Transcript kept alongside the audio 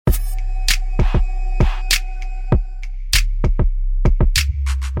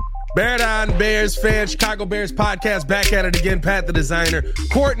Bear Down Bears fan, Chicago Bears podcast, back at it again. Pat the designer,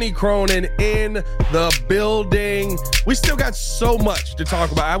 Courtney Cronin in the building. We still got so much to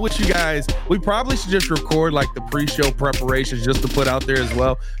talk about. I wish you guys, we probably should just record like the pre-show preparations just to put out there as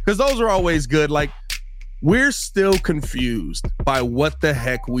well, because those are always good. Like, we're still confused by what the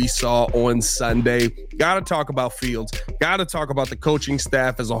heck we saw on Sunday. Got to talk about Fields. Got to talk about the coaching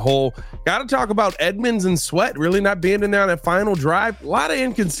staff as a whole. Got to talk about Edmonds and Sweat really not being in there on that final drive. A lot of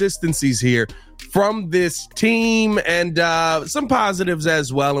inconsistencies here from this team and some positives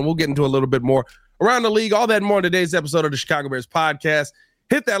as well. And we'll get into a little bit more around the league. All that and more in today's episode of the Chicago Bears podcast.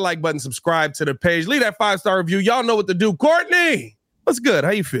 Hit that like button, subscribe to the page, leave that 5-star review. Y'all know what to do. Courtney, what's good? How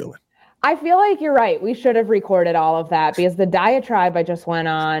you feeling? I feel like you're right. We should have recorded all of that because the diatribe I just went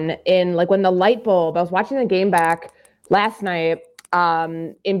on in like when the light bulb, I was watching the game back last night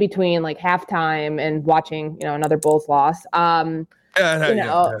in between like halftime and watching, another Bulls loss. Like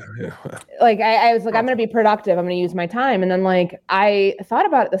I was like, I'm going to be productive. I'm going to use my time. And then like, I thought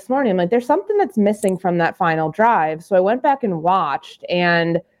about it this morning. I'm like, there's something that's missing from that final drive. So I went back and watched,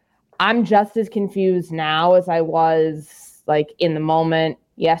 and I'm just as confused now as I was like in the moment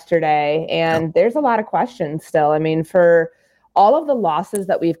yesterday. And there's a lot of questions still. I mean, for all of the losses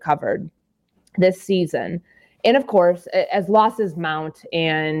that we've covered this season, and of course, as losses mount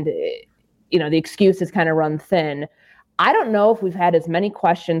and, the excuses kind of run thin, I don't know if we've had as many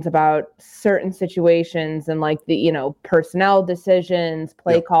questions about certain situations and like the, personnel decisions,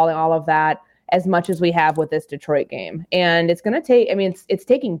 play calling, all of that, as much as we have with this Detroit game. And it's going to take, it's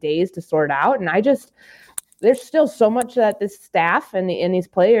taking days to sort out. And there's still so much that this staff and these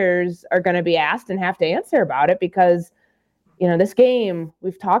players are going to be asked and have to answer about it because, this game,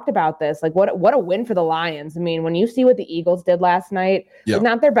 we've talked about this, like what a win for the Lions. I mean, when you see what the Eagles did last night, it's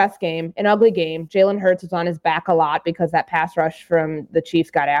not their best game, an ugly game. Jalen Hurts was on his back a lot because that pass rush from the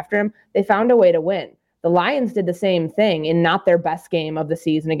Chiefs got after him. They found a way to win. The Lions did the same thing in not their best game of the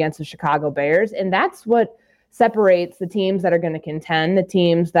season against the Chicago Bears. And that's what separates the teams that are going to contend, the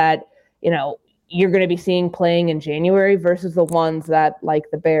teams that, you're going to be seeing playing in January versus the ones that, like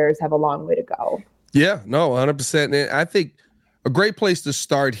the Bears, have a long way to go. Yeah, no, 100%. I think a great place to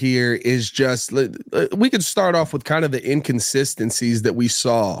start here is just, we could start off with kind of the inconsistencies that we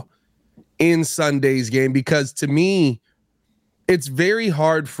saw in Sunday's game, because to me, it's very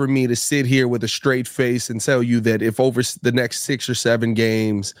hard for me to sit here with a straight face and tell you that if over the next 6 or 7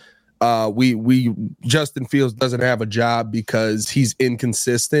 games, Justin Fields doesn't have a job because he's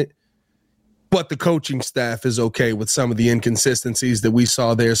inconsistent. But the coaching staff is okay with some of the inconsistencies that we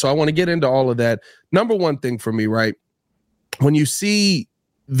saw there. So I want to get into all of that. Number one thing for me, right? When you see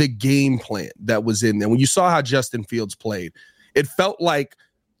the game plan that was in there, when you saw how Justin Fields played, it felt like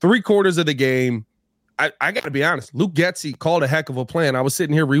 3/4 of the game, I got to be honest, Luke Getsy called a heck of a plan. I was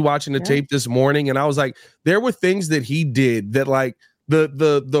sitting here rewatching the tape this morning, and I was like, there were things that he did that like,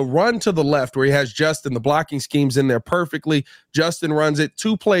 the run to the left where he has Justin, the blocking scheme's in there perfectly. Justin runs it.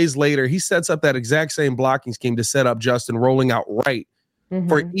 2 plays later, he sets up that exact same blocking scheme to set up Justin rolling out right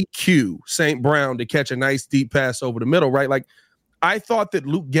for EQ St. Brown to catch a nice deep pass over the middle, right? Like, I thought that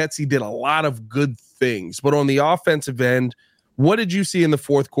Luke Getsy did a lot of good things, but on the offensive end, what did you see in the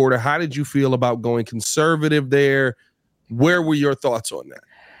fourth quarter? How did you feel about going conservative there? Where were your thoughts on that?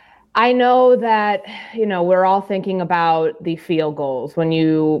 I know that, we're all thinking about the field goals when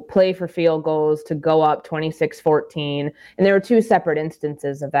you play for field goals to go up 26-14. And there were 2 separate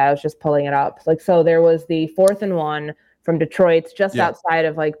instances of that. I was just pulling it up. So there was the 4th and 1 from Detroit's just outside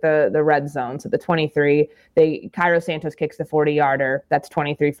of like the red zone. So the 23, Cairo Santos kicks the 40-yarder. That's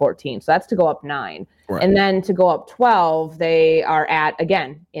 23-14. So that's to go up 9. Right. And then to go up 12, they are at,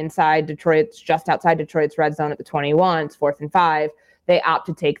 again, inside Detroit's, just outside Detroit's red zone at the 21. It's 4th and 5. They opt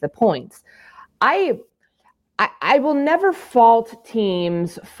to take the points. I will never fault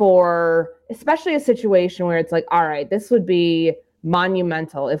teams for, especially a situation where it's like, all right, this would be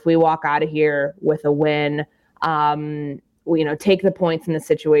monumental if we walk out of here with a win. Take the points in the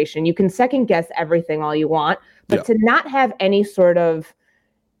situation. You can second guess everything all you want, but to not have any sort of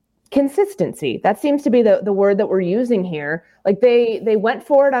consistency, that seems to be the word that we're using here. Like they went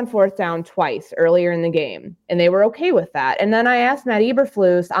for it on 4th down twice earlier in the game, and they were okay with that. And then I asked Matt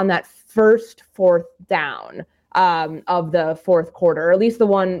Eberflus on that first 4th down of the fourth quarter, or at least the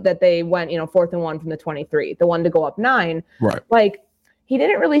one that they went, 4th and 1 from the 23, the one to go up 9. Right. Like, he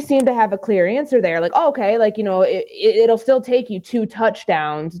didn't really seem to have a clear answer there. Like, okay, like, it'll still take you 2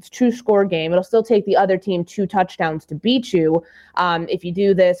 touchdowns. It's a 2-score game. It'll still take the other team 2 touchdowns to beat you if you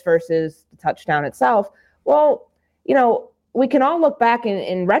do this versus the touchdown itself. Well, we can all look back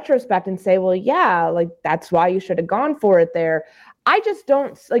in retrospect and say, well, yeah, like that's why you should have gone for it there. I just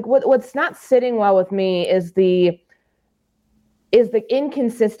don't like what's not sitting well with me is the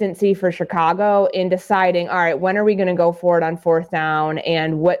inconsistency for Chicago in deciding, all right, when are we going to go for it on fourth down,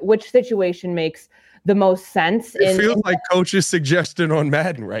 and which situation makes the most sense. It feels like coach's suggestion on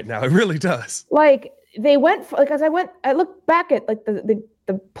Madden right now. It really does. Like they went for, like, I looked back at like the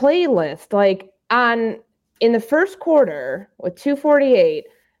playlist, like in the first quarter with 2:48,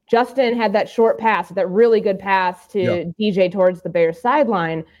 Justin had that short pass, that really good pass to DJ towards the Bears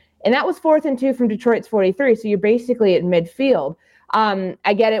sideline. And that was 4th and 2 from Detroit's 43. So you're basically at midfield.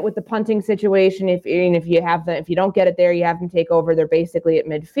 I get it with the punting situation. If you don't get it there, you have them take over. They're basically at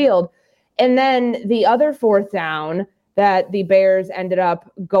midfield. And then the other fourth down that the Bears ended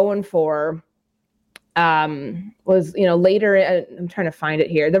up going for was, later. I'm trying to find it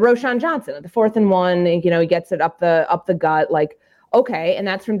here. The Roschon Johnson, the 4th and 1. He gets it up the gut. Like, okay, and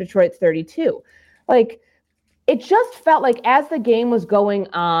that's from Detroit's 32. Like, it just felt like as the game was going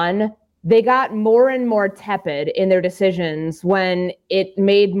on, they got more and more tepid in their decisions when it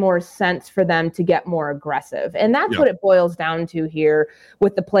made more sense for them to get more aggressive. And that's what it boils down to here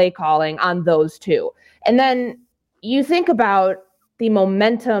with the play calling on those two. And then you think about the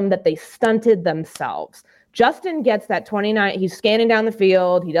momentum that they stunted themselves. Justin gets that 29. He's scanning down the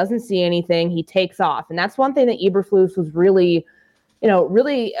field. He doesn't see anything. He takes off. And that's one thing that Eberflus was really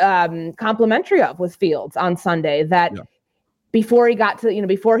complimentary of with Fields on Sunday, that before he got to,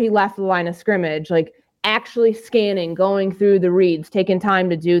 before he left the line of scrimmage, like actually scanning, going through the reads, taking time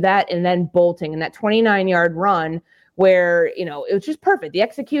to do that, and then bolting. And that 29-yard run where, it was just perfect. The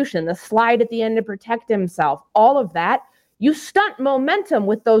execution, the slide at the end to protect himself, all of that, you stunt momentum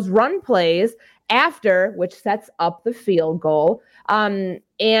with those run plays after, which sets up the field goal. And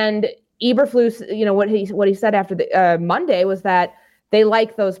Eberflus, what he said after the Monday was that they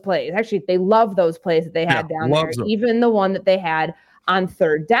like those plays. Actually, they love those plays that they had down there, even the one that they had on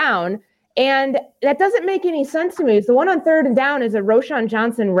third down. And that doesn't make any sense to me. It's the one on third and down is a Roschon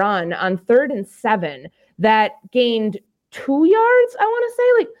Johnson run on 3rd and 7 that gained 2 yards, I want to say.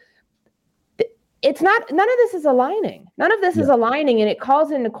 Like, it's not, none of this is aligning. None of this is aligning, and it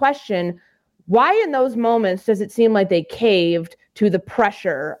calls into question, why in those moments does it seem like they caved to the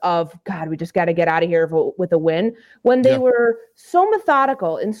pressure of, God, we just got to get out of here with a win, when they were so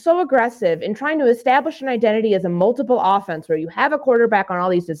methodical and so aggressive in trying to establish an identity as a multiple offense where you have a quarterback on all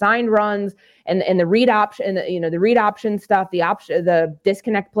these designed runs and the read option, the read option stuff, the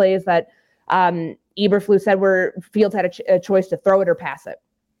disconnect plays that Eberflus said where Fields had a choice to throw it or pass it,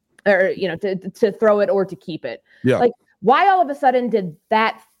 or, to throw it or to keep it. Yeah. Like, why all of a sudden did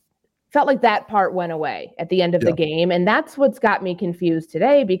that felt like that part went away at the end of the game? And that's what's got me confused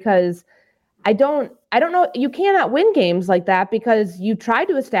today, because I don't know. You cannot win games like that because you tried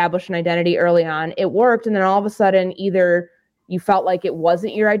to establish an identity early on. It worked. And then all of a sudden, either you felt like it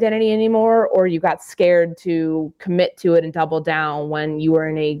wasn't your identity anymore, or you got scared to commit to it and double down when you were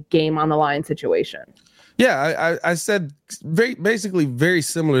in a game on the line situation. Yeah. I said basically very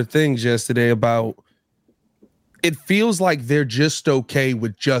similar things yesterday about, it feels like they're just okay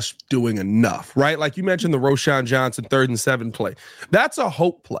with just doing enough, right? Like you mentioned the Roschon Johnson 3rd and 7 play. That's a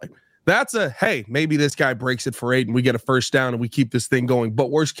hope play. That's a, hey, maybe this guy breaks it for 8 and we get a first down and we keep this thing going. But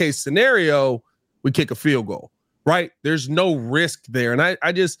worst case scenario, we kick a field goal, right? There's no risk there. And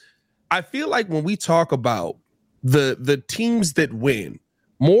I feel like when we talk about the teams that win,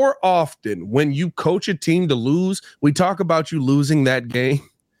 more often when you coach a team to lose, we talk about you losing that game.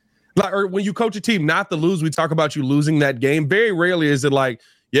 Or when you coach a team not to lose, we talk about you losing that game. Very rarely is it like,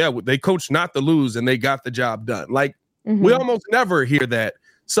 yeah, they coached not to lose and they got the job done. Like, we almost never hear that.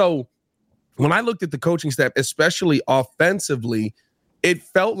 So when I looked at the coaching staff, especially offensively, it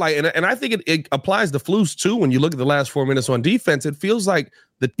felt like, and I think it applies to Flus too. When you look at the last 4 minutes on defense, it feels like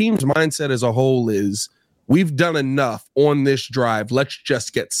the team's mindset as a whole is, we've done enough on this drive. Let's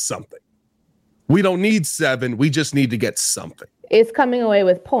just get something. We don't need 7. We just need to get something. It's coming away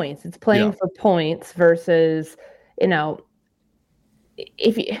with points. It's playing for points versus,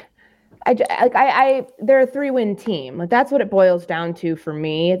 if you, they're a 3-win team. Like, that's what it boils down to for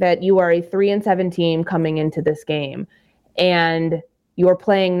me, that you are a 3-7 team coming into this game, and you're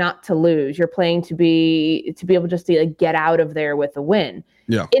playing not to lose. You're playing to be able just to get out of there with a win.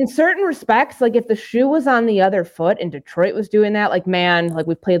 Yeah. In certain respects, like if the shoe was on the other foot and Detroit was doing that, like, man, like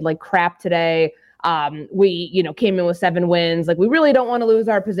we played like crap today. We, came in with 7 wins. Like, we really don't want to lose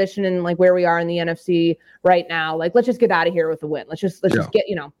our position in like where we are in the NFC right now. Like, let's just get out of here with a win. Let's just get,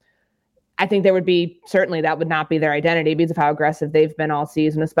 I think there would be, certainly that would not be their identity because of how aggressive they've been all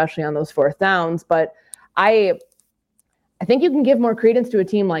season, especially on those fourth downs. But I I think you can give more credence to a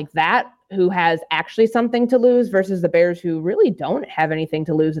team like that who has actually something to lose versus the Bears who really don't have anything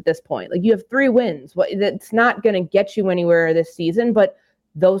to lose at this point. Like, you have 3 wins. That's not going to get you anywhere this season, but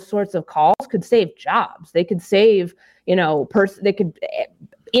those sorts of calls could save jobs. They could save, they could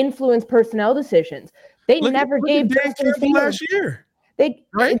influence personnel decisions. They never gave Justin Fields last year.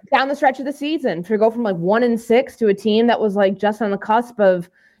 Down the stretch of the season to go from like 1-6 to a team that was like just on the cusp of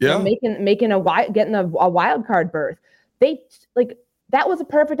getting a wild card berth. That was a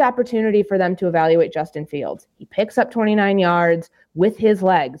perfect opportunity for them to evaluate Justin Fields. He picks up 29 yards with his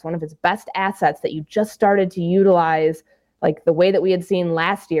legs, one of his best assets that you just started to utilize, like the way that we had seen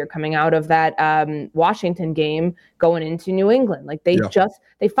last year coming out of that Washington game going into New England. Like they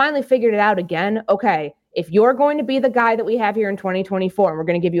finally figured it out again. Okay, if you're going to be the guy that we have here in 2024, and we're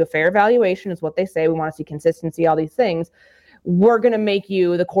going to give you a fair evaluation, is what they say. We want to see consistency, all these things. We're going to make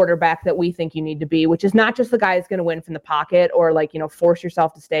you the quarterback that we think you need to be, which is not just the guy that's going to win from the pocket or force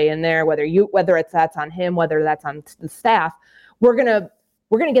yourself to stay in there, whether that's on him, whether that's on the staff. We're going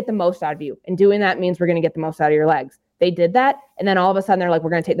to get the most out of you. And doing that means we're going to get the most out of your legs. They did that. And then all of a sudden they're like, we're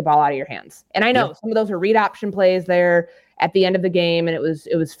going to take the ball out of your hands. And I know some of those are read option plays there at the end of the game. And it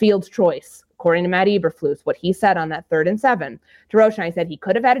was Fields' choice, according to Matt Eberflus, what he said on that 3rd and 7. To Roshan, he said he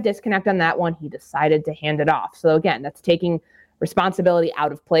could have had a disconnect on that one. He decided to hand it off. So again, that's taking responsibility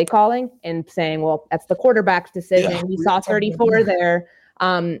out of play calling and saying, well, that's the quarterback's decision. He saw 34 there.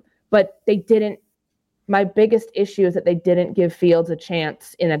 But they didn't. My biggest issue is that they didn't give Fields a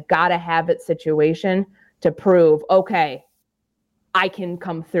chance in a gotta have it situation to prove, okay, I can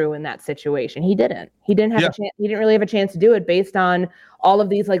come through in that situation. He didn't. He didn't have a chance. He didn't really have a chance to do it based on all of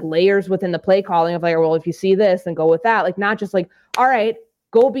these like layers within the play calling of like, well, if you see this, then go with that. Like, not just like, all right,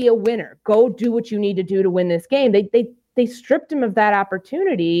 go be a winner. Go do what you need to do to win this game. They stripped him of that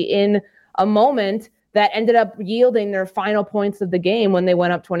opportunity in a moment that ended up yielding their final points of the game when they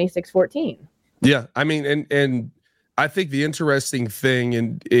went up 26-14. Yeah, I mean, and I think the interesting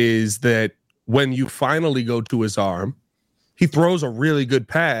thing is that when you finally go to his arm, he throws a really good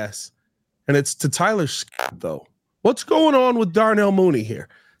pass, and it's to Tyler Scott, though. What's going on with Darnell Mooney here?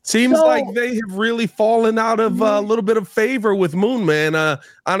 Seems like they have really fallen out of a little bit of favor with Moon Man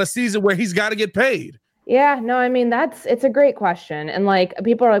on a season where he's got to get paid. Yeah, no, I mean, it's a great question. And like,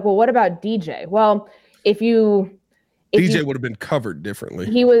 people are like, well, what about DJ? Well, DJ would have been covered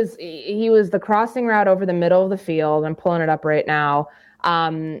differently. He was the crossing route over the middle of the field. I'm pulling it up right now.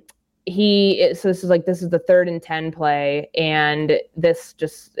 So this is the 3rd and 10 play. And this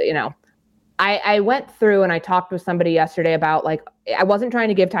just, I went through and I talked with somebody yesterday about like, I wasn't trying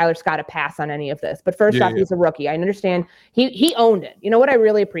to give Tyler Scott a pass on any of this, but first off, he's a rookie. I understand he owned it. You know what I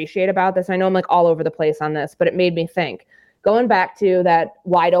really appreciate about this? I know I'm like all over the place on this, but it made me think. Going back to that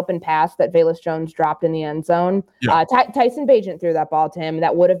wide open pass that Velus Jones dropped in the end zone, Tyson Bagent threw that ball to him.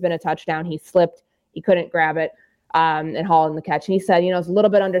 That would have been a touchdown. He slipped. He couldn't grab it and haul in the catch. And he said, it's a little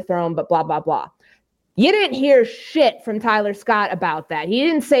bit underthrown, but blah, blah, blah. You didn't hear shit from Tyler Scott about that. He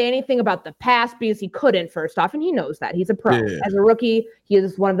didn't say anything about the pass because he couldn't, first off, and he knows that. He's a pro. Yeah. As a rookie, he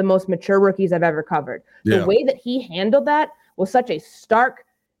is one of the most mature rookies I've ever covered. Yeah. The way that he handled that was such a stark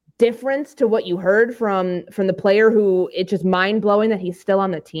difference to what you heard from the player who it's just mind-blowing that he's still on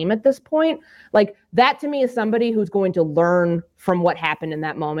the team at this point. Like, that to me is somebody who's going to learn from what happened in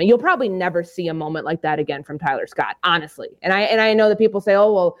that moment. You'll probably never see a moment like that again from Tyler Scott, honestly. And I know that people say,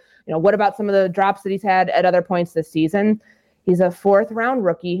 oh, well, what about some of the drops that he's had at other points this season? He's a 4th round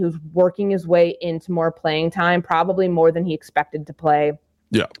rookie who's working his way into more playing time, probably more than he expected to play.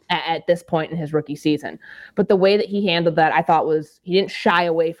 Yeah. At this point in his rookie season. But the way that he handled that, I thought he didn't shy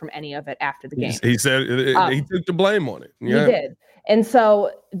away from any of it after the game. He said he took the blame on it. Yeah. He did. And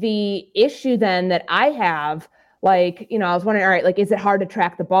so the issue then that I have, I was wondering, all right, like, is it hard to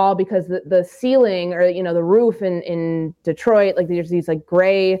track the ball? Because the ceiling or, the roof in Detroit, like there's these like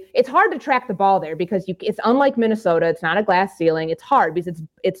gray, it's hard to track the ball there because it's unlike Minnesota. It's not a glass ceiling. It's hard because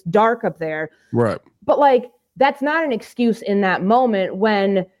it's dark up there. Right. But that's not an excuse in that moment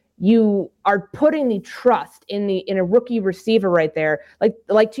when you are putting the trust in a rookie receiver right there.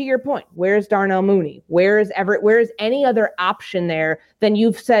 Like to your point, where's Darnell Mooney? Where's Everett? Where's any other option there than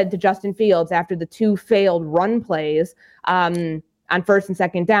you've said to Justin Fields after the 2 failed run plays on 1st and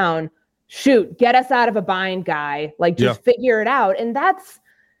 2nd down? Shoot, get us out of a bind, guy. Figure it out. And that's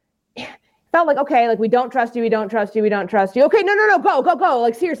felt like, okay, like we don't trust you. We don't trust you. We don't trust you. Okay, no, go.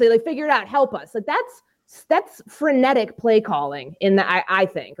 Like, seriously, like figure it out. Help us. Like that's frenetic play calling I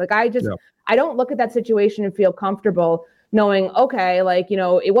think. Like, I don't look at that situation and feel comfortable knowing, okay,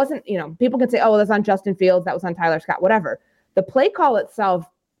 it wasn't, people can say, oh, well, that's on Justin Fields, that was on Tyler Scott, whatever. The play call itself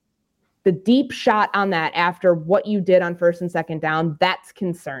the deep shot on that after what you did on first and second down, that's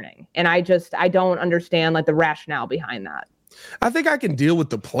concerning. And I don't understand like the rationale behind that. I think I can deal with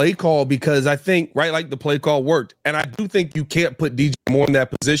the play call because I think, right, like the play call worked. And I do think you can't put DJ Moore in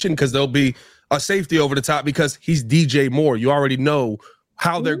that position because there'll be a safety over the top because he's DJ Moore. You already know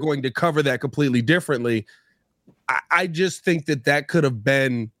how they're going to cover that completely differently. I just think that could have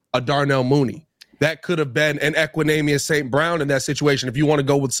been a Darnell Mooney. That could have been an Equanimeous St. Brown in that situation. If you want to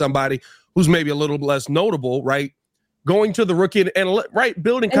go with somebody who's maybe a little less notable, right? Going to the rookie and right,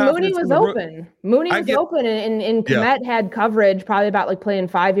 building and confidence. Mooney was open. Mooney was open, and Kmet had coverage probably about like playing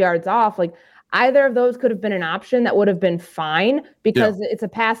 5 yards off. Like either of those could have been an option that would have been fine because it's a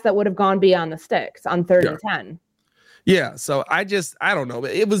pass that would have gone beyond the sticks on 3rd and 10. Yeah. So I don't know.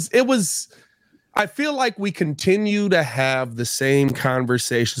 It was. I feel like we continue to have the same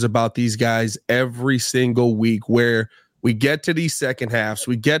conversations about these guys every single week where we get to these second halves,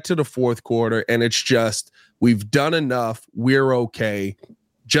 we get to the fourth quarter, and it's just, we've done enough. We're okay.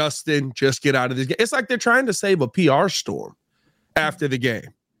 Justin, just get out of this game. It's like they're trying to save a PR storm after the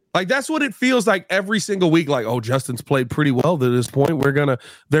game. Like that's what it feels like every single week. Like, oh, Justin's played pretty well to this point.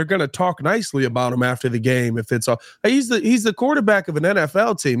 They're gonna talk nicely about him after the game. If it's all, he's the quarterback of an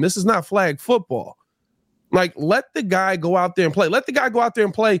NFL team. This is not flag football. Like, let the guy go out there and play. Let the guy go out there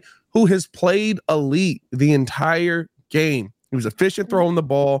and play who has played elite the entire game. He was efficient throwing the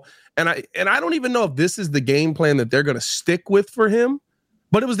ball. And I don't even know if this is the game plan that they're going to stick with for him,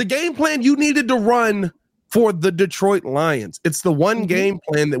 but it was the game plan you needed to run for the Detroit Lions. It's the one game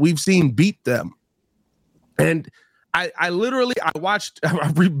plan that we've seen beat them. And I've been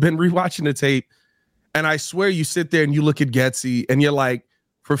rewatching the tape, and I swear you sit there and you look at Getsy and you're like,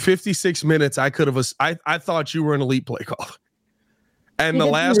 for 56 minutes, I thought you were an elite play caller. And the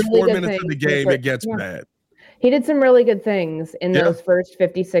last 4 minutes of the game, it gets bad. He did some really good things in those first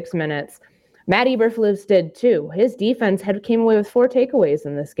 56 minutes. Matt Eberflus did too. His defense came away with 4 takeaways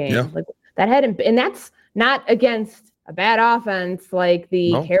in this game. Yeah. Like that and that's not against a bad offense like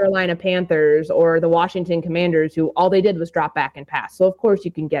the Carolina Panthers or the Washington Commanders, who all they did was drop back and pass. So of course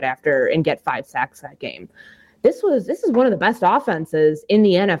you can get after and get 5 sacks that game. This is one of the best offenses in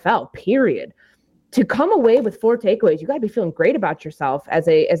the NFL, period. To come away with 4 takeaways, you got to be feeling great about yourself as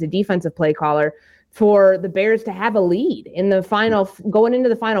a defensive play caller for the Bears to have a lead in the final, going into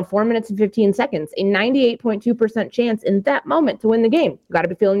the final 4 minutes and 15 seconds, a 98.2% chance in that moment to win the game. You got to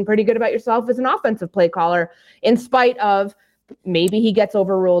be feeling pretty good about yourself as an offensive play caller, in spite of maybe he gets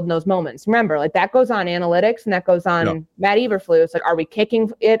overruled in those moments. Remember, like that goes on analytics and that goes on Matt Eberflus. Like, are we kicking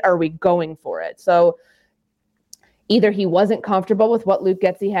it? Or are we going for it? So either he wasn't comfortable with what Luke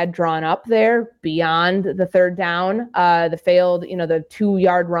Getsy had drawn up there beyond the 3rd down, the failed, the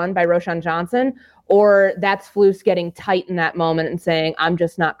 2-yard run by Roschon Johnson, or that's Flus getting tight in that moment and saying, I'm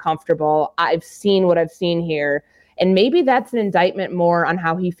just not comfortable. I've seen what I've seen here. And maybe that's an indictment more on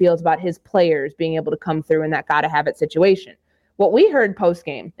how he feels about his players being able to come through in that gotta have it situation. What we heard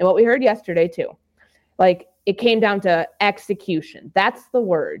post-game and what we heard yesterday too, like it came down to execution. That's the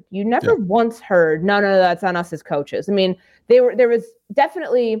word. You never once heard, no, that's on us as coaches. I mean, there was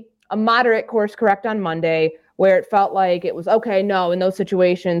definitely a moderate course correct on Monday where it felt like it was, okay, no, in those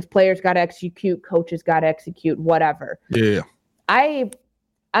situations, players got to execute, coaches got to execute, whatever. Yeah.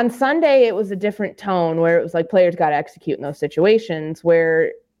 On Sunday, it was a different tone where it was like players got to execute in those situations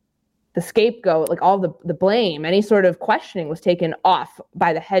where the scapegoat, like all the blame, any sort of questioning was taken off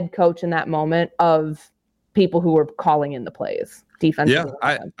by the head coach in that moment of people who were calling in the plays. Defensively.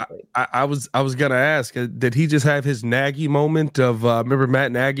 Yeah, I was gonna ask, did he just have his Nagy moment of remember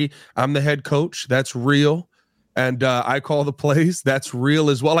Matt Nagy? I'm the head coach. That's real. And I call the plays. That's real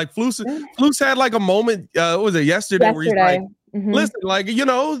as well. Like Flus had like a moment. What was it yesterday? Where he's like, listen, like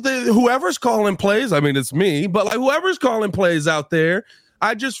whoever's calling plays. I mean, it's me, but like whoever's calling plays out there,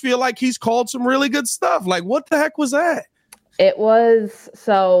 I just feel like he's called some really good stuff. Like, what the heck was that? It was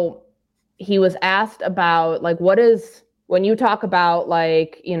so. He was asked about like what is when you talk about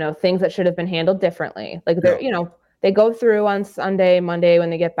like things that should have been handled differently. Like they're they go through on Sunday, Monday when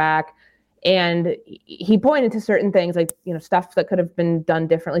they get back. And he pointed to certain things like, stuff that could have been done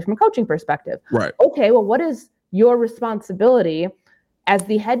differently from a coaching perspective. Right. Okay, well, what is your responsibility as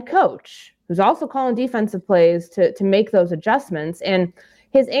the head coach, who's also calling defensive plays to make those adjustments? And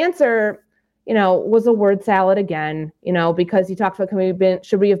his answer, was a word salad again, because he talks about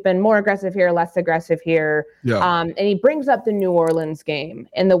should we have been more aggressive here, less aggressive here? Yeah. And he brings up the New Orleans game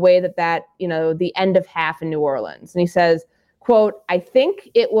and the way that the end of half in New Orleans. And he says, quote, I think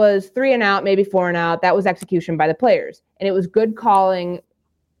it was 3 and out, maybe 4 and out. That was execution by the players. And it was good calling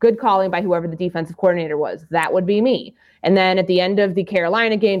good calling by whoever the defensive coordinator was. That would be me. And then at the end of the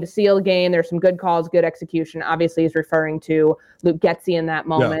Carolina game, to seal the game, there's some good calls, good execution. Obviously, he's referring to Luke Getsy in that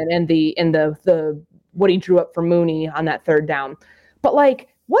moment and the what he drew up for Mooney on that third down. But like,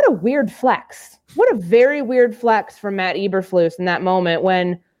 what a weird flex. What a very weird flex from Matt Eberflus in that moment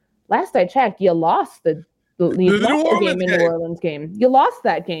when, last I checked, you lost the game in New Orleans game. You lost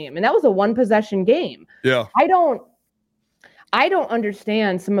that game, and that was a one-possession game. Yeah. I don't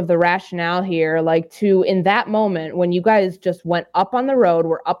understand some of the rationale here, like to, in that moment when you guys just went up on the road,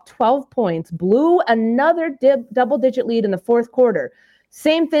 were up 12 points, blew another double-digit lead in the fourth quarter.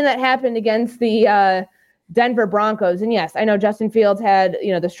 Same thing that happened against the Denver Broncos. And yes, I know Justin Fields had,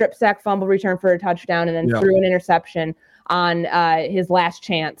 the strip sack fumble return for a touchdown and then threw an interception on his last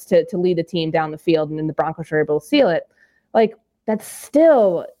chance to lead the team down the field, and then the Broncos were able to seal it. Like, that's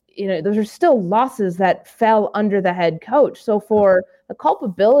still... those are still losses that fell under the head coach. So for the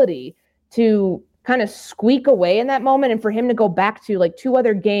culpability to kind of squeak away in that moment, and for him to go back to like two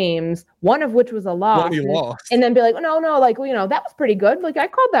other games, one of which was a loss, and then be like, no, like, that was pretty good. Like, I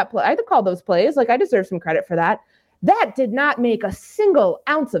called that play. I called those plays. Like, I deserve some credit for that. That did not make a single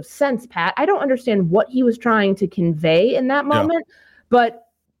ounce of sense, Pat. I don't understand what he was trying to convey in that moment, but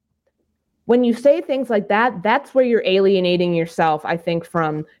when you say things like that, that's where you're alienating yourself, I think,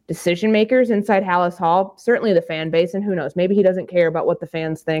 from decision makers inside Hallis Hall, certainly the fan base, and who knows, maybe he doesn't care about what the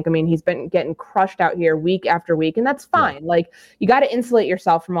fans think. I mean, he's been getting crushed out here week after week, and that's fine. Yeah. Like, you got to insulate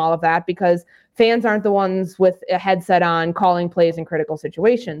yourself from all of that because fans aren't the ones with a headset on calling plays in critical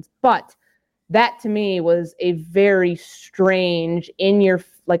situations. But that to me was a very strange,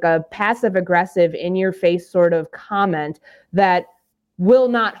 like a passive aggressive, in your face sort of comment that will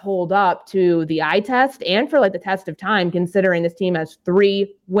not hold up to the eye test and for like the test of time, considering this team has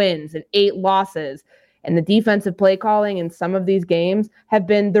 3 wins and 8 losses. And the defensive play calling in some of these games have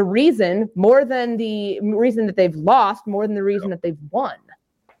been the reason, more than the reason that they've lost, more than the reason that they've won.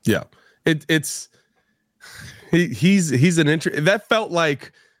 Yeah. He's an that felt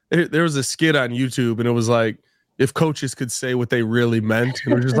like there was a skit on YouTube, and it was like, if coaches could say what they really meant,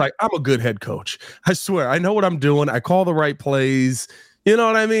 and it was just like, I'm a good head coach. I swear, I know what I'm doing. I call the right plays. You know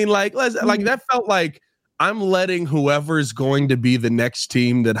what I mean? Like that felt like I'm letting whoever is going to be the next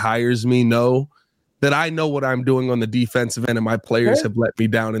team that hires me know that I know what I'm doing on the defensive end, and my players have let me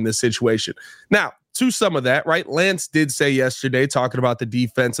down in this situation. Now, to some of that, right? Lance did say yesterday, talking about the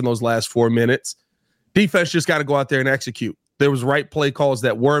defense in those last 4 minutes, defense just got to go out there and execute. There was right play calls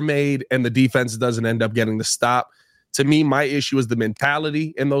that were made, and the defense doesn't end up getting the stop. To me, my issue is the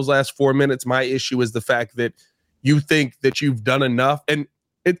mentality in those last 4 minutes. My issue is the fact that you think that you've done enough. And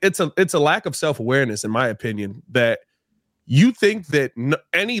it's a lack of self-awareness, in my opinion, that you think that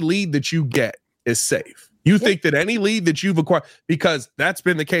any lead that you get is safe. You think that any lead that you've acquired, because that's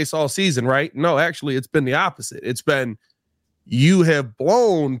been the case all season, right? No, actually, it's been the opposite. It's been you have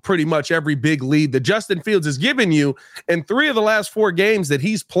blown pretty much every big lead that Justin Fields has given you in 3 of the last 4 games that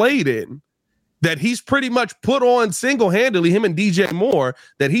he's played in, that he's pretty much put on single-handedly, him and DJ Moore,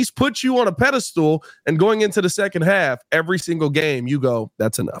 that he's put you on a pedestal, and going into the second half, every single game, you go,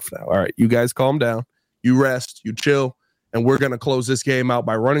 that's enough now. All right, you guys calm down. You rest, you chill, and we're going to close this game out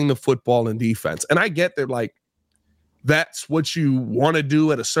by running the football and defense. And I get that, like, that's what you want to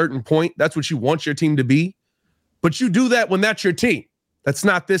do at a certain point. That's what you want your team to be. But you do that when that's your team. That's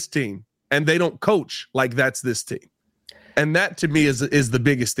not this team. And they don't coach like that's this team. And that, to me, is the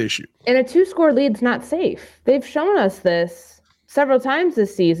biggest issue. And a 2-score lead's not safe. They've shown us this several times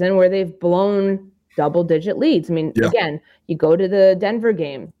this season where they've blown double-digit leads. I mean, again, you go to the Denver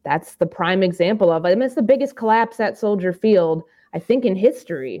game. That's the prime example of it. I mean, it's the biggest collapse at Soldier Field, I think, in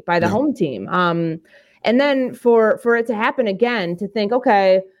history by the home team. And then for it to happen again, to think,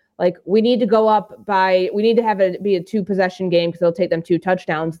 okay, like, we need to go up we need to have it be a 2-possession game because they'll take them 2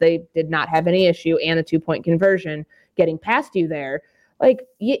 touchdowns. They did not have any issue, and a 2-point conversion getting past you there. Like,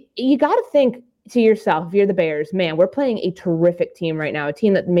 you got to think to yourself, if you're the Bears, man, we're playing a terrific team right now, a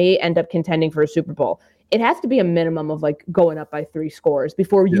team that may end up contending for a Super Bowl. It has to be a minimum of like going up by 3 scores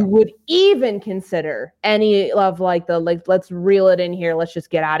before you would even consider any of like let's reel it in here. Let's just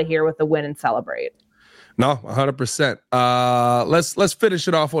get out of here with the win and celebrate. No, 100%. Let's finish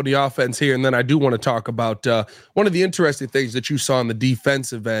it off on the offense here, and then I do want to talk about one of the interesting things that you saw on the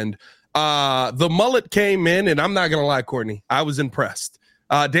defensive end. The mullet came in, and I'm not going to lie, Courtney, I was impressed.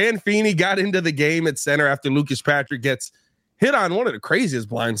 Dan Feeney got into the game at center after Lucas Patrick gets hit on one of the craziest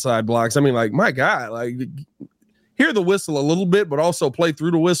blindside blocks. I mean, like, my God, like, hear the whistle a little bit, but also play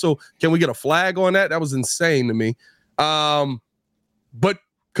through the whistle. Can we get a flag on that? That was insane to me. But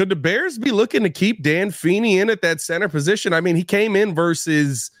Could the Bears be looking to keep Dan Feeney in at that center position? I mean, he came in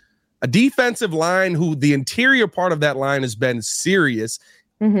versus a defensive line who the interior part of that line has been serious.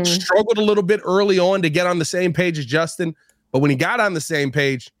 Struggled a little bit early on to get on the same page as Justin, but when he got on the same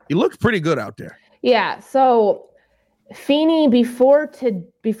page, he looked pretty good out there. Yeah, so Feeney before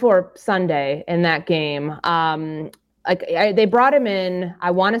Sunday in that game, they brought him in. I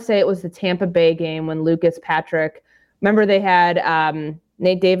want to say it was the Tampa Bay game when Lucas Patrick. Remember they had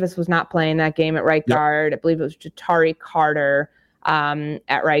Nate Davis was not playing that game at right guard. I believe it was Jatari Carter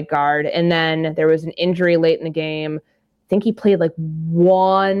at right guard, and then there was an injury late in the game. I think he played like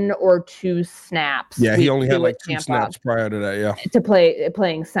 1 or 2 snaps. Yeah, he only had like 2 snaps prior to that. Yeah, to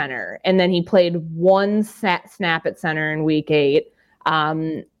playing center, and then he played 1 snap at center in week 8.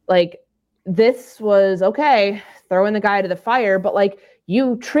 This was okay, throwing the guy to the fire, but like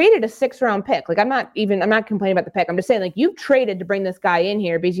you traded a 6th-round pick. Like I'm not complaining about the pick. I'm just saying like you traded to bring this guy in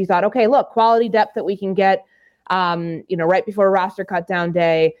here because you thought, okay, look, quality depth that we can get, right before roster cut down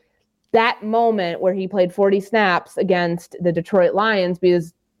day. That moment where he played 40 snaps against the Detroit Lions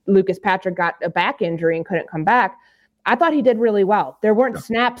because Lucas Patrick got a back injury and couldn't come back, I thought he did really well. There weren't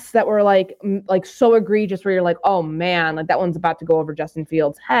snaps that were like so egregious where you're like, oh man, like that one's about to go over Justin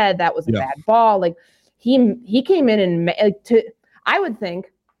Fields' head. That was a bad ball. Like he came in and I would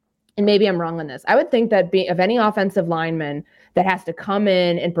think, and maybe I'm wrong on this, I would think that of any offensive lineman that has to come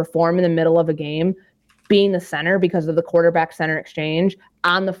in and perform in the middle of a game, being the center because of the quarterback center exchange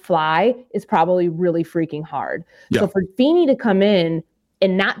on the fly is probably really freaking hard. So for Feeney to come in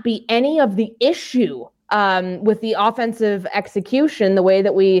and not be any of the issue with the offensive execution, the way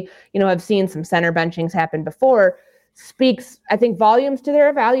that we, have seen some center benchings happen before, speaks, I think, volumes to their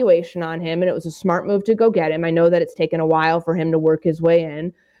evaluation on him. And it was a smart move to go get him. I know that it's taken a while for him to work his way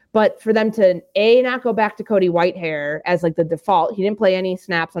in, but for them to not go back to Cody Whitehair as like the default, he didn't play any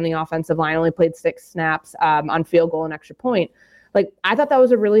snaps on the offensive line, only played 6 snaps on field goal and extra point. Like, I thought that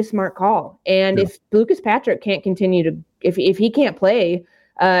was a really smart call. And if Lucas Patrick can't continue to, if he can't play,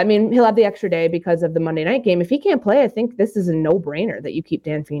 he'll have the extra day because of the Monday night game. If he can't play, I think this is a no-brainer that you keep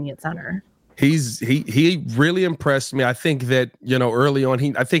Dan Feeney at center. He really impressed me. I think that, early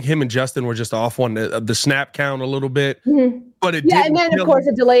on, I think him and Justin were just off on the snap count a little bit. But it didn't. And then, of course,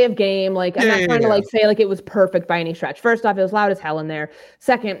 a delay of game. Like, I'm not trying to say like it was perfect by any stretch. First off, it was loud as hell in there.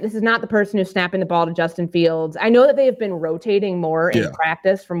 Second, this is not the person who's snapping the ball to Justin Fields. I know that they have been rotating more in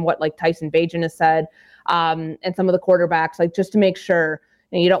practice from what like Tyson Bagent has said, and some of the quarterbacks, like just to make sure.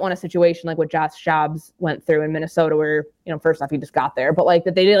 And you don't want a situation like what Josh Jobs went through in Minnesota where, first off, he just got there, but like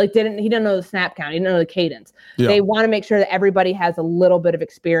that he didn't know the snap count. He didn't know the cadence. They want to make sure that everybody has a little bit of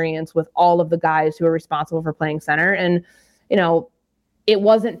experience with all of the guys who are responsible for playing center. And, it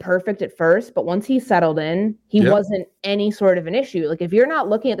wasn't perfect at first, but once he settled in, he wasn't any sort of an issue. Like if you're not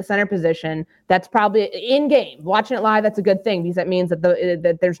looking at the center position, that's probably in game. Watching it live, that's a good thing because that means that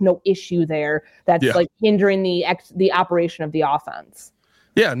that there's no issue there that's like hindering the operation of the offense.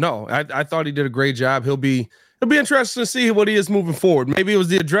 Yeah, no, I thought he did a great job. He'll be interesting to see what he is moving forward. Maybe it was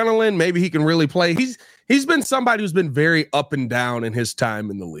the adrenaline. Maybe he can really play. He's been somebody who's been very up and down in his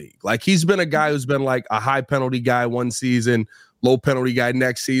time in the league. Like he's been a guy who's been like a high penalty guy one season, low penalty guy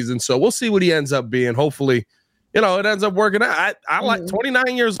next season. So we'll see what he ends up being. Hopefully, it ends up working out. I like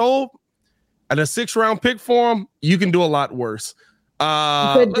 29 years old and a 6th-round pick for him. You can do a lot worse.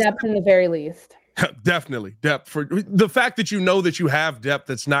 Good depth in the very least. Definitely depth. For the fact that you have depth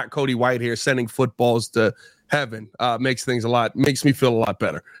that's not Cody Whitehair sending footballs to heaven makes me feel a lot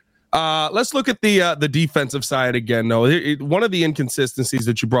better. Let's look at the defensive side again. No, one of the inconsistencies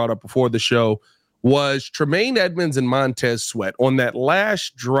that you brought up before the show was Tremaine Edmonds and Montez Sweat on that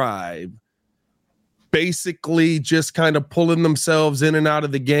last drive, basically just kind of pulling themselves in and out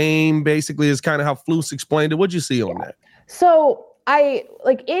of the game. Basically, is kind of how Flus explained it. What'd you see on that? So I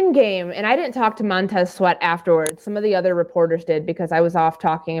like in game, and I didn't talk to Montez Sweat afterwards. Some of the other reporters did because I was off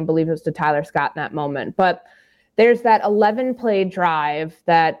talking, I believe it was to Tyler Scott in that moment. But there's that 11-play drive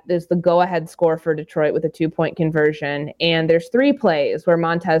that is the go-ahead score for Detroit with a 2-point conversion. And there's 3 plays where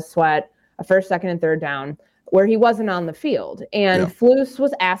Montez Sweat, a first, second, and third down, where he wasn't on the field. And Flus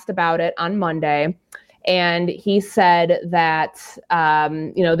was asked about it on Monday. And he said that,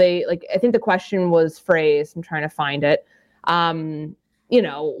 they I think the question was phrased, I'm trying to find it.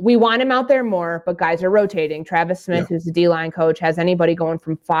 We want him out there more, but guys are rotating. Travis Smith, who's the D-line coach, has anybody going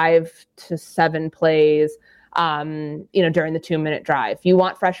from 5 to 7 plays, during the 2-minute drive. You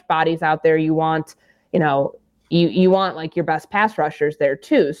want fresh bodies out there. You want, you want like your best pass rushers there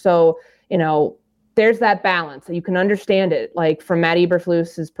too. So, there's that balance that you can understand it. Like from Matt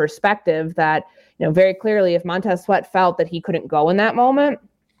Eberflus's perspective that, very clearly if Montez Sweat felt that he couldn't go in that moment,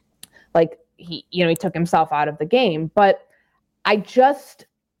 like he took himself out of the game. But I just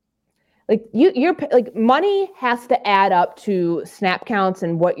like you're like money has to add up to snap counts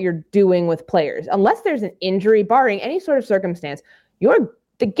and what you're doing with players. Unless there's an injury, barring any sort of circumstance,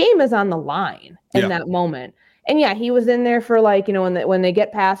 the game is on the line in that moment. And yeah, he was in there for like, when they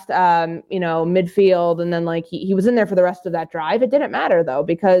get past midfield, and then like he was in there for the rest of that drive. It didn't matter though,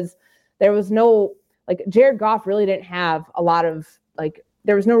 because there was no, like, Jared Goff really didn't have a lot of, like,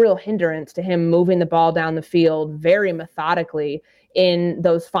 there was no real hindrance to him moving the ball down the field very methodically in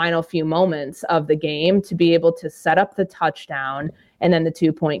those final few moments of the game to be able to set up the touchdown and then the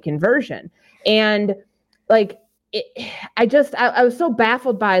 2-point conversion. And like, I was so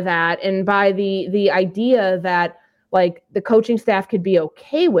baffled by that, and by the idea that like the coaching staff could be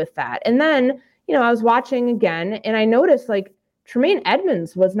okay with that. And then, I was watching again and I noticed like Tremaine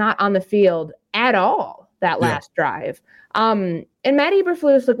Edmonds was not on the field at all that last drive. And Matt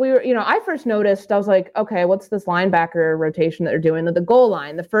Eberflus, like I first noticed, I was like, okay, what's this linebacker rotation that they're doing? The goal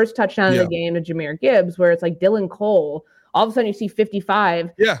line, the first touchdown of the game to Jahmyr Gibbs, where it's like Dylan Cole, all of a sudden you see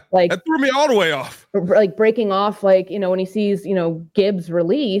 55. Yeah. Like, that threw me all the way off. Like breaking off, like, when he sees, Gibbs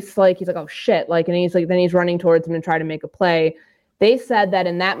release, like he's like, oh shit. Like, and he's like, then he's running towards him and try to make a play. They said that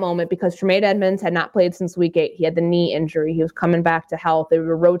in that moment, because Tremaine Edmonds had not played since week 8, he had the knee injury. He was coming back to health. They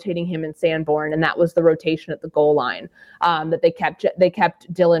were rotating him in Sanborn, and that was the rotation at the goal line that they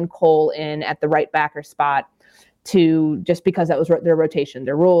kept Dylan Cole in at the right backer spot just because that was their rotation,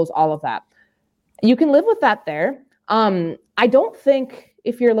 their rules, all of that. You can live with that there. I don't think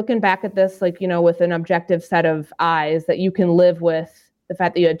if you're looking back at this, like, with an objective set of eyes, that you can live with the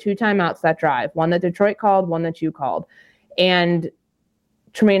fact that you had 2 timeouts that drive, one that Detroit called, one that you called. And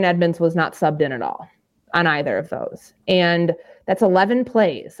Tremaine Edmonds was not subbed in at all on either of those. And that's 11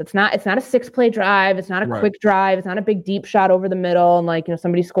 plays. It's not a 6-play drive. It's not a quick drive. It's not a big deep shot over the middle and like,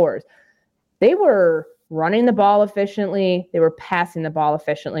 somebody scores. They were running the ball efficiently. They were passing the ball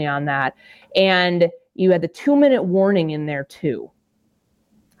efficiently on that. And you had the 2-minute warning in there too.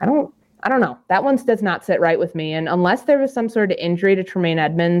 I don't know. That one does not sit right with me. And unless there was some sort of injury to Tremaine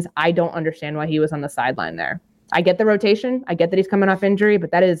Edmonds, I don't understand why he was on the sideline there. I get the rotation. I get that he's coming off injury,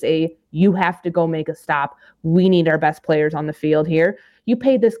 but that is you have to go make a stop. We need our best players on the field here. You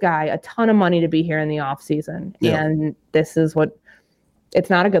paid this guy a ton of money to be here in the offseason. Yeah. And this is it's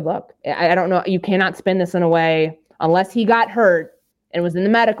not a good look. I don't know. You cannot spin this in a way unless he got hurt and was in the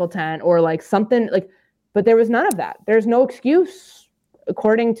medical tent or like something like, but there was none of that. There's no excuse.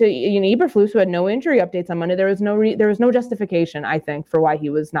 According to Eberflus, who had no injury updates on Monday, there was no justification, I think, for why he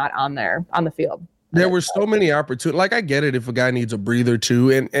was not on the field. There were so many opportunities. Like, I get it if a guy needs a breather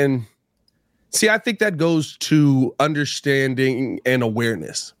too. And see, I think that goes to understanding and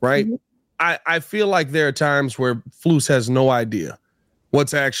awareness, right? Mm-hmm. I feel like there are times where Flus has no idea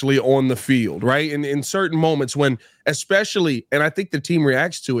what's actually on the field, right? And in certain moments when, especially, and I think the team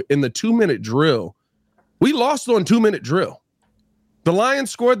reacts to it, in the 2-minute drill, we lost on 2-minute drill. The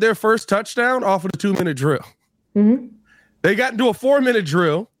Lions scored their first touchdown off of the 2-minute drill. Mm-hmm. They got into a 4-minute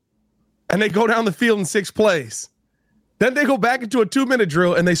drill, and they go down the field in 6 plays. Then they go back into a 2-minute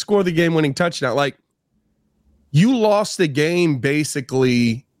drill, and they score the game-winning touchdown. Like, you lost the game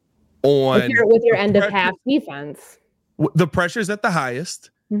basically on with your end-of-half defense. The pressure's at the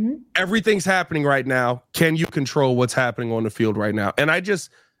highest. Mm-hmm. Everything's happening right now. Can you control what's happening on the field right now? And I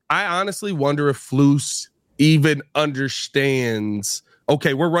honestly wonder if Flus even understands,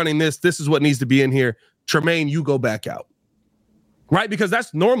 okay, we're running this. This is what needs to be in here. Tremaine, you go back out. Right? Because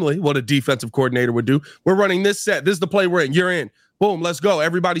that's normally what a defensive coordinator would do. We're running this set. This is the play we're in. You're in. Boom, let's go.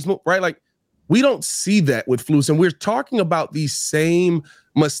 Everybody's moving, right? Like, we don't see that with Flus. And we're talking about these same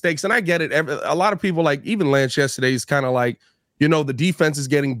mistakes. And I get it. A lot of people, like even Lance yesterday, is kind of like, the defense is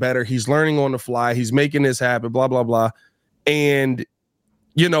getting better. He's learning on the fly. He's making this happen, blah, blah, blah. And,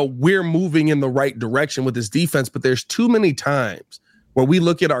 we're moving in the right direction with this defense. But there's too many times where we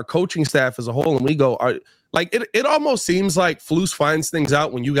look at our coaching staff as a whole and we go, it almost seems like Flus finds things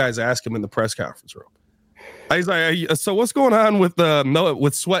out when you guys ask him in the press conference room. He's like, so what's going on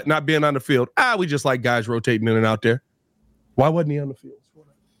with Sweat not being on the field? We just like guys rotating in and out there. Why wasn't he on the field?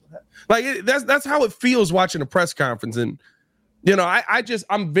 Like, that's how it feels watching a press conference. And,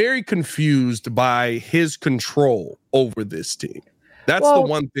 I'm very confused by his control over this team. That's the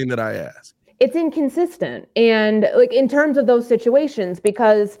one thing that I ask. It's inconsistent. And like in terms of those situations,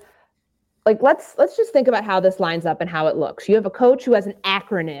 because like, let's just think about how this lines up and how it looks. You have a coach who has an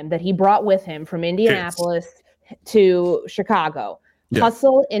acronym that he brought with him from Indianapolis to Chicago. Yeah.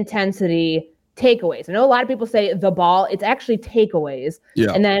 Hustle, intensity, takeaways. I know a lot of people say the ball, it's actually takeaways.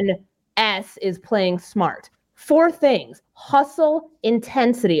 Yeah. And then S is playing smart. 4 things. Hustle,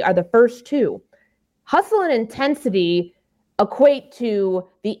 intensity are the first 2. Hustle and intensity equate to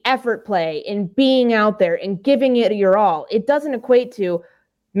the effort play and being out there and giving it your all. It doesn't equate to,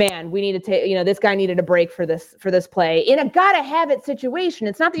 man, we need to take, this guy needed a break for this play in a gotta have it situation.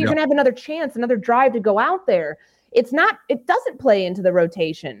 It's not that you're going to have another chance, another drive to go out there. It doesn't play into the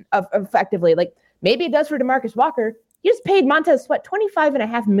rotation of effectively. Like maybe it does for DeMarcus Walker. You just paid Montez Sweat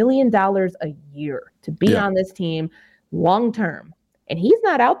 $25.5 million a year to be on this team long term. And he's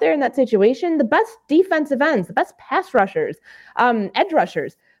not out there in that situation. The best defensive ends, the best pass rushers, edge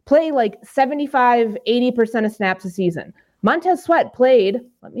rushers play like 75, 80% of snaps a season. Montez Sweat played,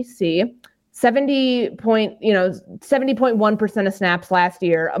 70.1% of snaps last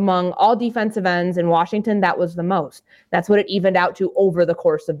year among all defensive ends in Washington. That was the most. That's what it evened out to over the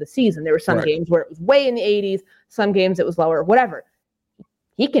course of the season. There were some games where it was way in the 80s, some games it was lower, whatever.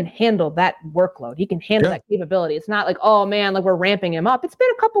 He can handle that workload. He can handle that capability. It's not like, oh man, like we're ramping him up. It's been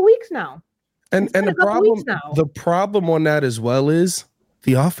a couple weeks now. And the problem on that as well is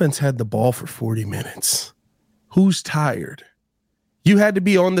the offense had the ball for 40 minutes. Who's tired? You had to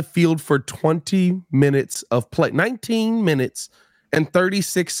be on the field for 20 minutes of play. 19 minutes and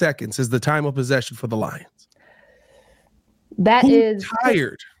 36 seconds is the time of possession for the Lions. Who's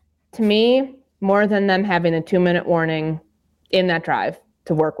tired? To me, more than them having a 2-minute warning in that drive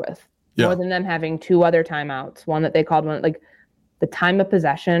to work with. More than them having 2 other timeouts. One that they called like the time of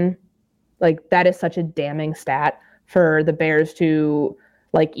possession. Like that is such a damning stat for the Bears to,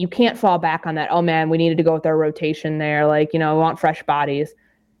 like, you can't fall back on that. Oh man, we needed to go with our rotation there. Like, we want fresh bodies.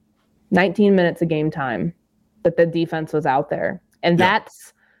 19 minutes of game time that the defense was out there. And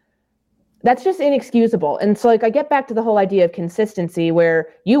that's just inexcusable. And so like I get back to the whole idea of consistency where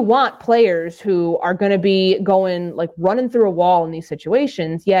you want players who are going to be going like running through a wall in these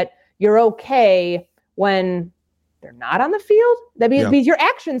situations, yet you're okay when they're not on the field. Because your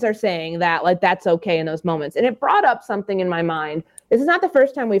actions are saying that like that's okay in those moments. And it brought up something in my mind. This is not the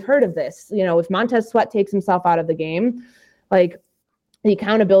first time we've heard of this. If Montez Sweat takes himself out of the game, like the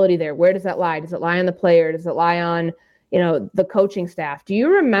accountability there, where does that lie? Does it lie on the player? Does it lie on the coaching staff? Do you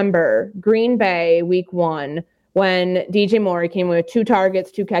remember Green Bay week 1 when DJ Moore came with 2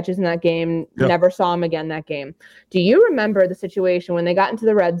 targets, 2 catches in that game, never saw him again that game? Do you remember the situation when they got into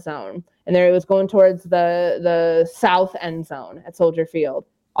the red zone and there it was going towards the south end zone at Soldier Field?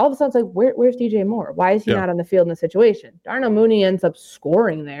 All of a sudden it's like, where's DJ Moore? Why is he not on the field in the situation? Darnell Mooney ends up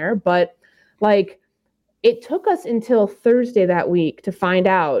scoring there, but like it took us until Thursday that week to find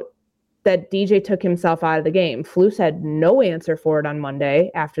out that DJ took himself out of the game. Flus had no answer for it on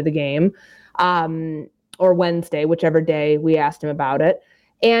Monday after the game, or Wednesday, whichever day we asked him about it.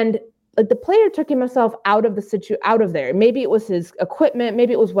 And like the player took himself out of there. Maybe it was his equipment,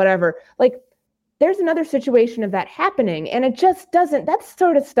 maybe it was whatever. Like there's another situation of that happening, and it just doesn't. That's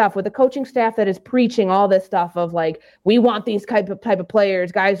sort of stuff with the coaching staff that is preaching all this stuff of like, we want these type of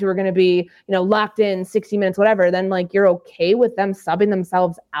players, guys who are going to be, locked in 60 minutes, whatever. Then like you're okay with them subbing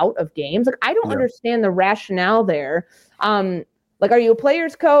themselves out of games. Like I don't understand the rationale there. Like, are you a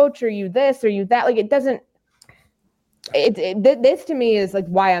players coach? Are you this? Are you that? Like it doesn't. This to me is like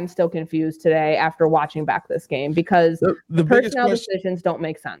why I'm still confused today after watching back this game, because the personnel decisions don't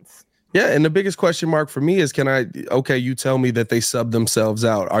make sense. Yeah, and the biggest question mark for me is, you tell me that they sub themselves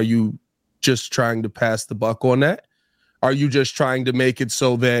out. Are you just trying to pass the buck on that? Are you just trying to make it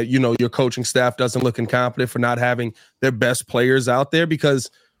so that, your coaching staff doesn't look incompetent for not having their best players out there? Because,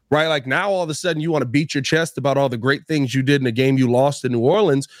 right, like now all of a sudden you want to beat your chest about all the great things you did in a game you lost in New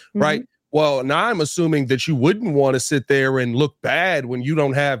Orleans, right? Well, now I'm assuming that you wouldn't want to sit there and look bad when you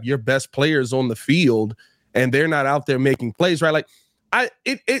don't have your best players on the field and they're not out there making plays, right? Like,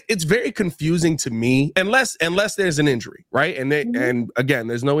 it's very confusing to me unless there's an injury, right? And again,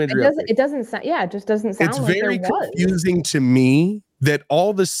 there's no injury. It doesn't sound. Yeah, it just doesn't sound. It's like very confusing to me that all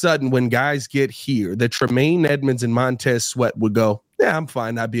of a sudden when guys get here, that Tremaine Edmonds and Montez Sweat would go, yeah, I'm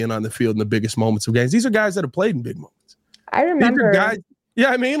fine not being on the field in the biggest moments of games. These are guys that have played in big moments. I remember guys. Yeah,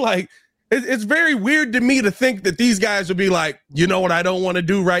 I mean, like it's very weird to me to think that these guys would be like, you know what I don't want to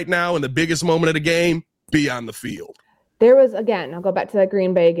do right now in the biggest moment of the game, be on the field. There was, again, I'll go back to that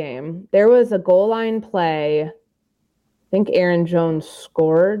Green Bay game. There was a goal line play. I think Aaron Jones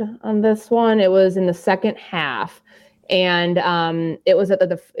scored on this one. It was in the second half, and it was at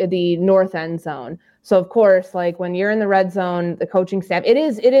the north end zone. So, of course, like when you're in the red zone, the coaching staff, it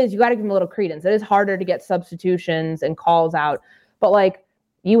is, you got to give them a little credence. It is harder to get substitutions and calls out. But, like,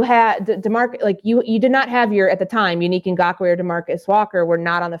 you had DeMarcus, like you did not have your, at the time, Unique Ngakoue or DeMarcus Walker were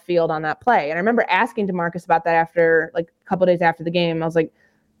not on the field on that play. And I remember asking DeMarcus about that after, like a couple of days after the game. I was like,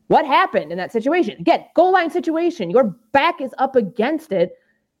 What happened in that situation? Again, goal line situation. Your back is up against it,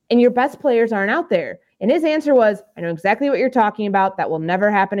 and your best players aren't out there. And his answer was, I know exactly what you're talking about. That will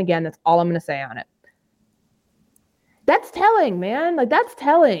never happen again. That's all I'm going to say on it. That's telling, man. Like, that's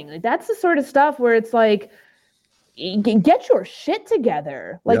telling. Like, that's the sort of stuff where it's like, get your shit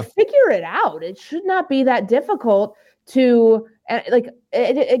together. Like, figure it out. It should not be that difficult to,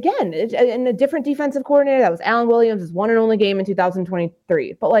 again, in a different defensive coordinator, that was Alan Williams, his one and only game in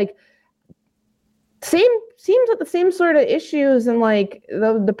 2023. But like, seems like the same sort of issues, and like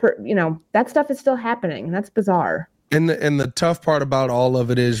that stuff is still happening, and that's bizarre. And the tough part about all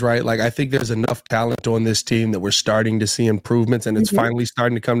of it is, right, like, I think there's enough talent on this team that we're starting to see improvements, and it's finally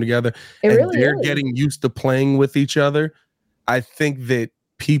starting to come together. They're getting used to playing with each other. I think that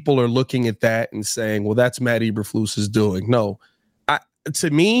people are looking at that and saying, well, that's Matt Eberflus is doing. No, to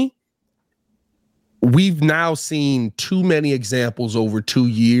me, we've now seen too many examples over 2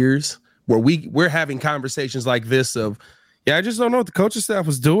 years where we're having conversations like this of, yeah, I just don't know what the coaching staff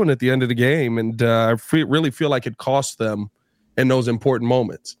was doing at the end of the game. And I really feel like it cost them in those important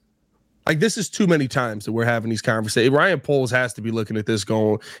moments. Like, this is too many times that we're having these conversations. Ryan Poles has to be looking at this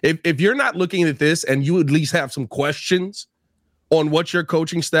going, if you're not looking at this and you at least have some questions on what your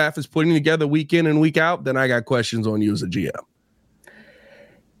coaching staff is putting together week in and week out, then I got questions on you as a GM.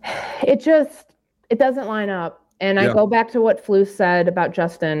 It doesn't line up. And I go back to what Flus said about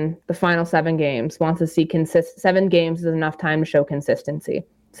Justin, the final 7 games, wants to see 7 games is enough time to show consistency.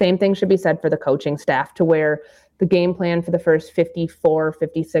 Same thing should be said for the coaching staff, to where the game plan for the first 54,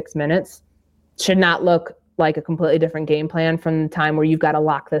 56 minutes should not look like a completely different game plan from the time where you've got to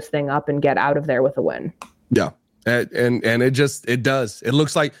lock this thing up and get out of there with a win. Yeah. And it does. It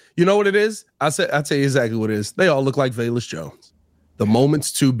looks like, you know what it is? I'll tell you exactly what it is. They all look like Velus Jones. The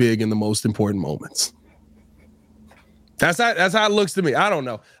moment's too big in the most important moments. That's how it looks to me. I don't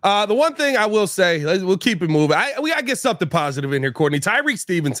know. The one thing I will say, we'll keep it moving. We got to get something positive in here, Courtney. Tyreek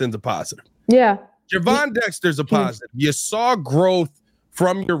Stevenson's a positive. Yeah. Javon Dexter's a positive. You saw growth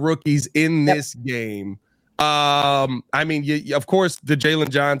from your rookies in this game. I mean, of course, the Jalen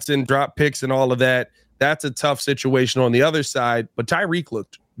Johnson drop picks and all of that, that's a tough situation on the other side. But Tyreek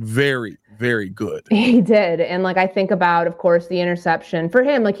looked very, very good. He did. And like, I think about, of course, the interception for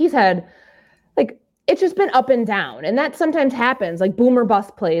him. Like, he's had, like, it's just been up and down, and that sometimes happens, like boom or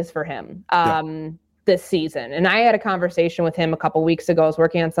bust plays for him this season. And I had a conversation with him a couple weeks ago. I was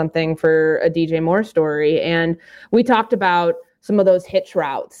working on something for a DJ Moore story, and we talked about some of those hitch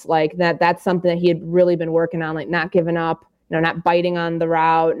routes, like that's something that he had really been working on, like not giving up, not biting on the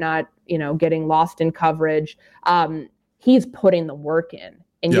route, not, getting lost in coverage. He's putting the work in,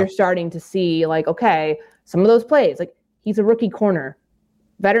 and you're starting to see, like, okay, some of those plays, like, he's a rookie corner.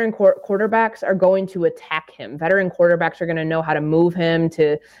 Veteran quarterbacks are going to attack him. Veteran quarterbacks are going to know how to move him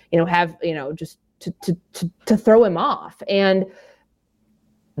to, just to throw him off. And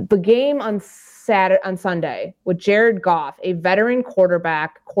the game on Sunday with Jared Goff, a veteran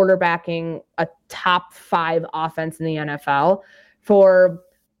quarterback, quarterbacking a top 5 offense in the NFL, for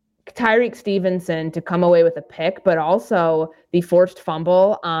Tyreek Stevenson to come away with a pick, but also the forced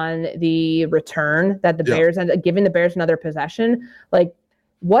fumble on the return that the Bears ended up giving the Bears another possession. Like,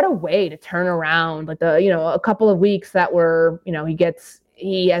 what a way to turn around, like a couple of weeks that were,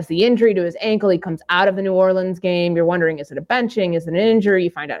 he has the injury to his ankle. He comes out of the New Orleans game. You're wondering, is it a benching? Is it an injury?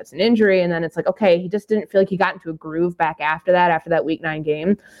 You find out it's an injury. And then it's like, okay, he just didn't feel like he got into a groove back after that week 9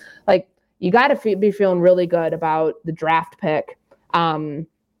 game. Like, you got to be feeling really good about the draft pick,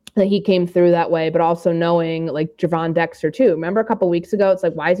 that he came through that way, but also knowing, like, Javon Dexter too. Remember a couple weeks ago, it's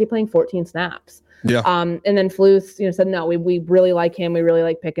like, why is he playing 14 snaps? Yeah. And then Flus, said, no, we really like him. We really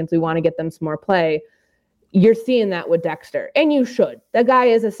like Pickens. We want to get them some more play. You're seeing that with Dexter, and you should. That guy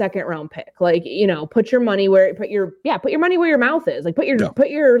is a 2nd round pick. Like, put your money where your mouth is. Like, put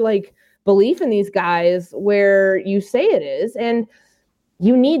your like belief in these guys where you say it is, and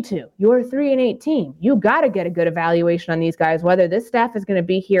you need to. You're a 3-8 team. You got to get a good evaluation on these guys, whether this staff is going to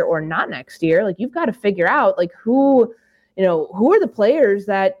be here or not next year. Like, you've got to figure out, like, who are the players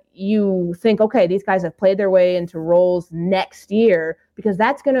that you think, okay, these guys have played their way into roles next year, because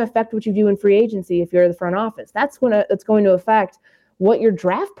that's going to affect what you do in free agency if you're the front office. That's going to affect what your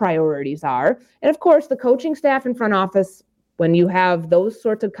draft priorities are. And of course, the coaching staff and front office, when you have those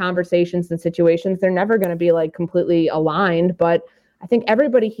sorts of conversations and situations, they're never going to be like completely aligned. But I think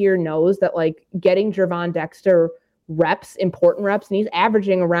everybody here knows that, like, getting Javon Dexter reps, important reps, and he's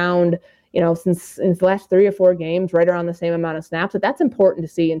averaging around, since in the last 3 or 4 games, right around the same amount of snaps. But that's important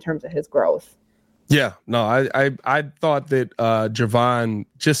to see in terms of his growth. Yeah, no, I thought that Javon,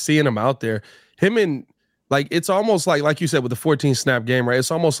 just seeing him out there, him and Like, it's almost like you said, with the 14 snap game, right? It's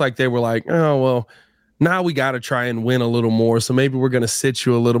almost like they were like, oh, well, now we got to try and win a little more. So maybe we're going to sit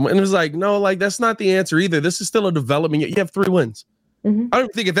you a little more. And it's like, no, like, that's not the answer either. This is still a development. You have 3 wins. Mm-hmm. I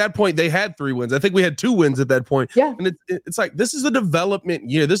don't think at that point they had 3 wins. I think we had 2 wins at that point. Yeah. And it's like, this is a development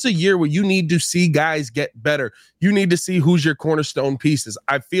year. This is a year where you need to see guys get better. You need to see who's your cornerstone pieces.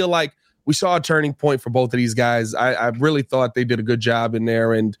 I feel like we saw a turning point for both of these guys. I really thought they did a good job in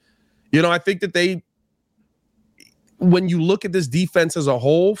there. And, I think that when you look at this defense as a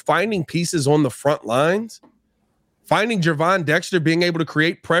whole, finding pieces on the front lines, finding Javon Dexter being able to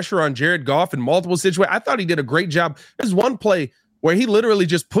create pressure on Jared Goff in multiple situations, I thought he did a great job. There's one play where he literally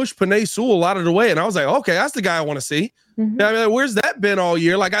just pushed Penei Sewell out of the way, and I was like, okay, that's the guy I want to see. Mm-hmm. I mean, where's that been all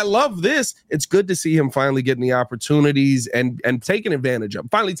year? Like, I love this. It's good to see him finally getting the opportunities and taking advantage of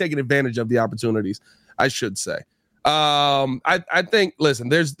the opportunities, I should say. I think, listen,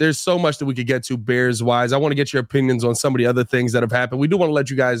 there's so much that we could get to Bears wise. I want to get your opinions on some of the other things that have happened. We do want to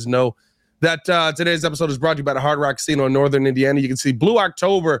let you guys know that today's episode is brought to you by the Hard Rock Casino in Northern Indiana. You can see Blue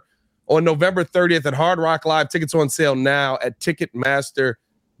October on November 30th at Hard Rock Live. Tickets on sale now at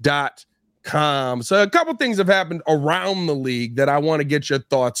Ticketmaster.com. So a couple things have happened around the league that I want to get your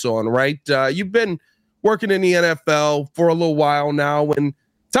thoughts on, right? You've been working in the NFL for a little while now, and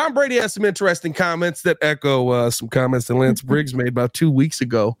Tom Brady has some interesting comments that echo some comments that Lance Briggs made about 2 weeks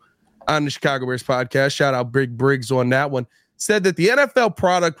ago on the Chicago Bears podcast. Shout out Big Briggs on that one. Said that the NFL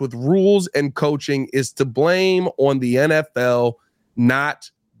product with rules and coaching is to blame on the NFL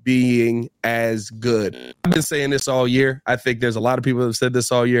not being as good. I've been saying this all year. I think there's a lot of people that have said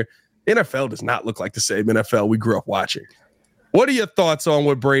this all year. The NFL does not look like the same NFL we grew up watching. What are your thoughts on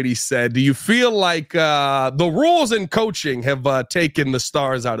what Brady said? Do you feel like the rules and coaching have taken the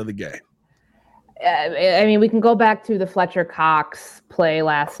stars out of the game? I mean, we can go back to the Fletcher Cox play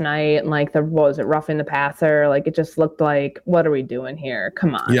last night and like roughing the passer? Like, it just looked like, what are we doing here?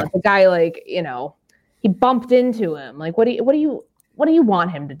 Come on. Yeah. Like, the guy, he bumped into him. Like, what do you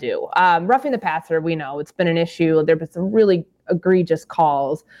want him to do? Roughing the passer, we know it's been an issue. There have been some really egregious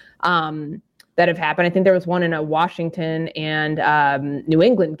calls that have happened. I think there was one in a Washington and New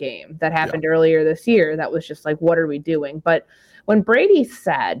England game that happened earlier this year. That was just like, what are we doing? But when Brady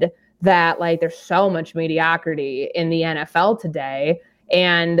said that, like, there's so much mediocrity in the NFL today,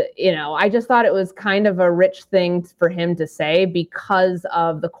 and, I just thought it was kind of a rich thing for him to say because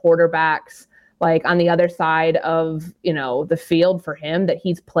of the quarterbacks, like, on the other side of, the field for him that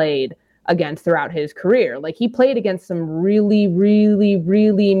he's played against throughout his career. Like, he played against some really, really,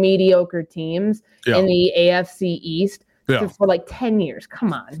 really mediocre teams in the AFC East for like 10 years.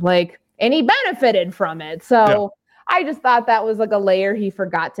 Come on. Like, and he benefited from it. So I just thought that was like a layer he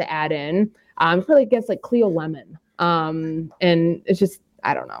forgot to add in. Really against like Cleo Lemon. And it's just,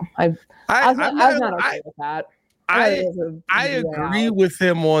 I don't know. I was not okay with that. I agree with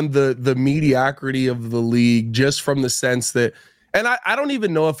him on the mediocrity of the league, just from the sense that, and I don't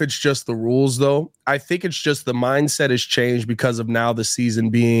even know if it's just the rules, though. I think it's just the mindset has changed because of now the season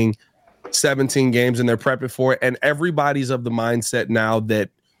being 17 games and they're prepping for it. And everybody's of the mindset now that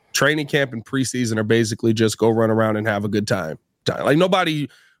training camp and preseason are basically just go run around and have a good time.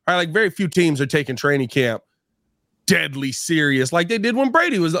 Like, very few teams are taking training camp deadly serious like they did when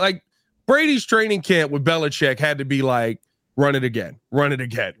Brady was like, Brady's training camp with Belichick had to be like, run it again.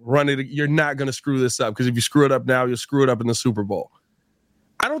 You're not going to screw this up, because if you screw it up now, you'll screw it up in the Super Bowl.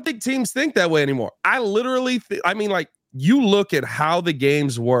 I don't think teams think that way anymore. I literally you look at how the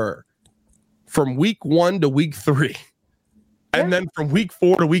games were from week 1 to week 3, and then from week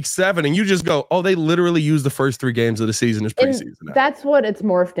 4 to week 7, and you just go, oh, they literally used the first 3 games of the season as preseason. That's what it's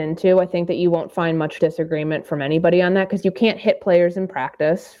morphed into. I think that you won't find much disagreement from anybody on that, because you can't hit players in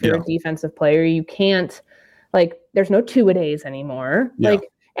practice. If you're a defensive player, you can't, there's no two-a-days anymore. Yeah.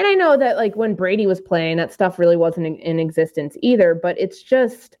 And I know that, when Brady was playing, that stuff really wasn't in existence either, but it's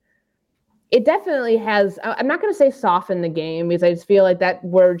just, it definitely has, I'm not going to say soften the game, because I just feel like that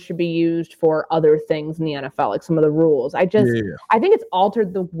word should be used for other things in the NFL, like some of the rules. I think it's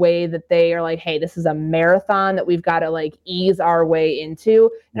altered the way that they are like, hey, this is a marathon that we've got to ease our way into.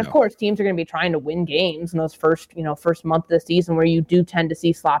 And of course, teams are going to be trying to win games in those first month of the season, where you do tend to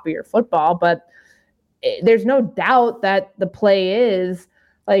see sloppier football. But there's no doubt that the play is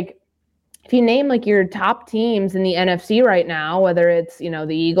if you name your top teams in the NFC right now, whether it's, the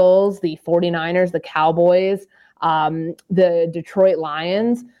Eagles, the 49ers, the Cowboys, the Detroit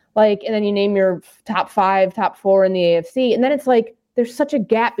Lions, and then you name your top 5, top 4 in the AFC. And then it's there's such a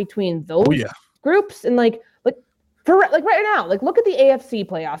gap between those groups. And for right now, look at the AFC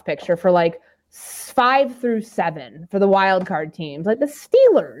playoff picture for 5 through 7 for the wild card teams. Like the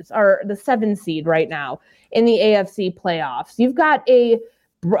Steelers are the 7 seed right now in the AFC playoffs. You've got a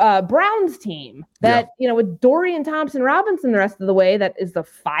Browns team that, with Dorian Thompson-Robinson the rest of the way, that is the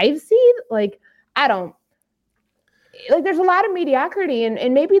 5 seed. Like, there's a lot of mediocrity,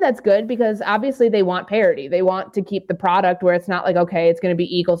 and maybe that's good because obviously they want parity. They want to keep the product where it's not like, okay, it's going to be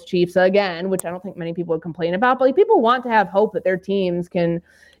Eagles Chiefs again, which I don't think many people would complain about, but like, people want to have hope that their teams can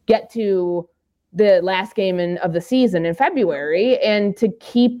get to the last game of the season in February and to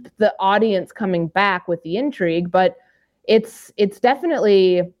keep the audience coming back with the intrigue. But it's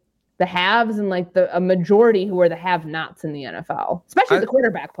definitely the haves and like a majority who are the have-nots in the NFL, especially the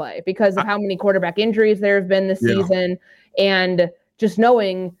quarterback play, because of how many quarterback injuries there have been this season, and just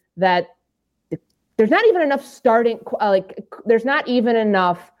knowing that there's not even enough there's not even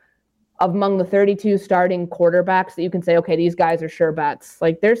enough among the 32 starting quarterbacks that you can say, okay, these guys are sure bets.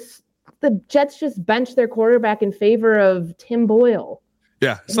 Like the Jets just benched their quarterback in favor of Tim Boyle.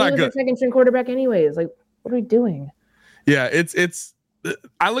 Yeah, it's not good. Their second string quarterback anyways. Like, what are we doing? Yeah, it's.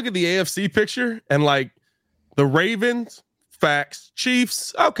 I look at the AFC picture and like the Ravens, facts,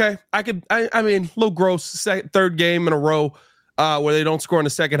 Chiefs. Okay, I mean, a little gross. Third game in a row where they don't score in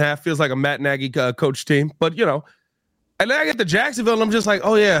the second half feels like a Matt Nagy coach team. But and then I get to Jacksonville and I'm just like,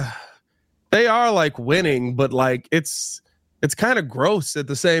 oh yeah, they are like winning, but like it's kind of gross at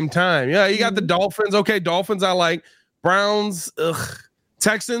the same time. Yeah, you got the Dolphins. Okay, Dolphins I like. Browns,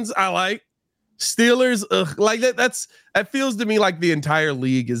 Texans I like. Steelers, like that feels to me like the entire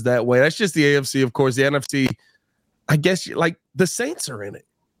league is that way. That's just the AFC, of course. The NFC, I guess, like the Saints are in it.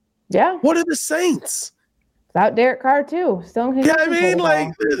 Yeah. What are the Saints? Without Derek Carr too. Still in I mean,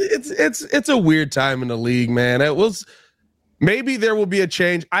 like it's a weird time in the league, man. Maybe there will be a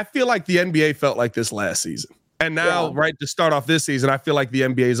change. I feel like the NBA felt like this last season. And now, right, to start off this season, I feel like the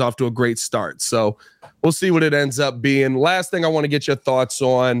NBA is off to a great start. So we'll see what it ends up being. Last thing I want to get your thoughts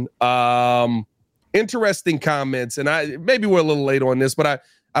on. Interesting comments, and maybe we're a little late on this, but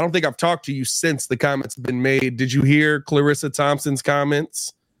I don't think I've talked to you since the comments have been made. Did you hear Clarissa Thompson's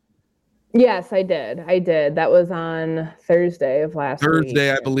comments? Yes, I did. That was on Thursday of last week.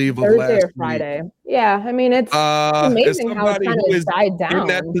 Thursday, I believe, of Thursday last or Friday. week. Yeah, I mean, it's amazing how it's kind of died down. In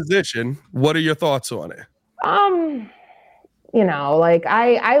that position, what are your thoughts on it? Like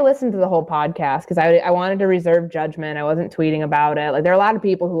I listened to the whole podcast because I wanted to reserve judgment. I wasn't tweeting about it. Like there are a lot of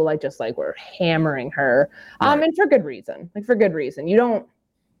people who were hammering her. Right. And for good reason. Like for good reason. You don't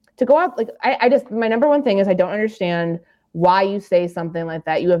to go out my number one thing is I don't understand why you say something like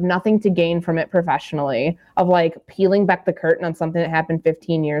that. You have nothing to gain from it professionally of like peeling back the curtain on something that happened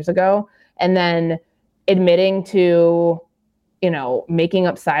 15 years ago and then admitting to making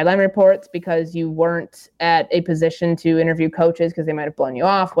up sideline reports because you weren't at a position to interview coaches because they might have blown you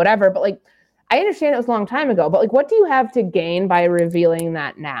off, whatever. But like, I understand it was a long time ago, but like, what do you have to gain by revealing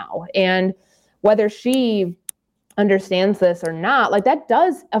that now? And whether she understands this or not, like that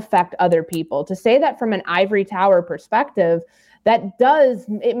does affect other people. To say that from an ivory tower perspective,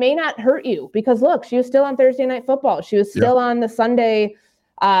 it may not hurt you because look, she was still on Thursday Night Football. She was still on the Sunday,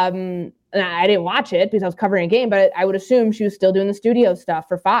 and I didn't watch it because I was covering a game, but I would assume she was still doing the studio stuff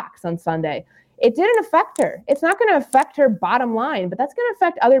for Fox on Sunday. It didn't affect her. It's not going to affect her bottom line, but that's going to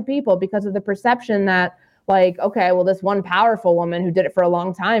affect other people because of the perception that like, okay, well, this one powerful woman who did it for a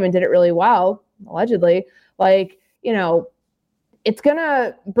long time and did it really well, allegedly, like, it's going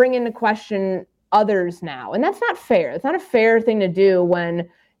to bring into question others now. And that's not fair. It's not a fair thing to do when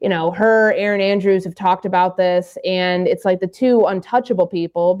Aaron Andrews have talked about this, and it's like the two untouchable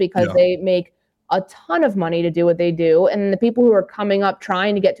people because they make a ton of money to do what they do. And the people who are coming up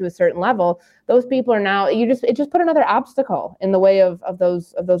trying to get to a certain level, those people are now, it just put another obstacle in the way of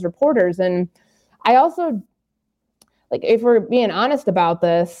those reporters. And I also, like, if we're being honest about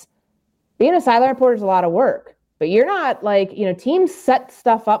this, being a sideline reporter is a lot of work. But you're not like, teams set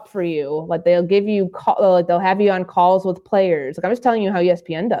stuff up for you. Like they'll give you they'll have you on calls with players. Like I'm just telling you how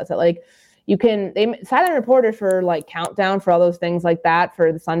ESPN does it. Like silent reporters for like countdown for all those things like that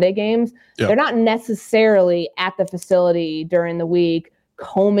for the Sunday games. Yep. They're not necessarily at the facility during the week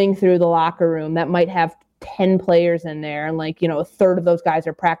combing through the locker room that might have 10 players in there. And like, a third of those guys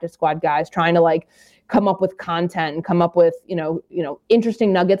are practice squad guys trying to like come up with content and come up with,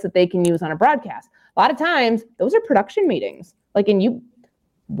 interesting nuggets that they can use on a broadcast. A lot of times those are production meetings. Like, and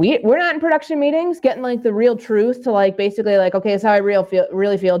we're not in production meetings getting like the real truth to like, basically like, okay, it's how I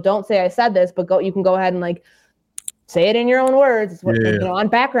really feel. Don't say I said this, but you can go ahead and like say it in your own words. It's what, on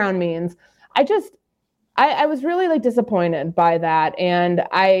background means. I I was really like disappointed by that. And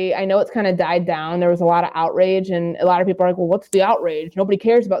I know it's kind of died down. There was a lot of outrage, and a lot of people are like, well, what's the outrage? Nobody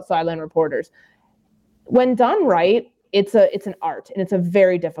cares about sideline reporters. When done right, it's an art, and it's a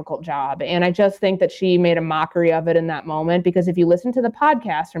very difficult job. And I just think that she made a mockery of it in that moment, because if you listen to the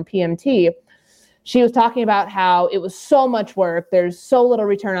podcast from PMT, she was talking about how it was so much work. There's so little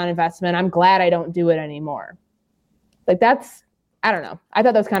return on investment. I'm glad I don't do it anymore. Like, that's, I don't know. I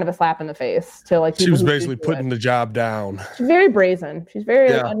thought that was kind of a slap in the face to like. She was basically putting the job down. She's very brazen. She's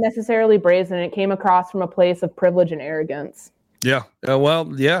very unnecessarily brazen. And it came across from a place of privilege and arrogance. Yeah.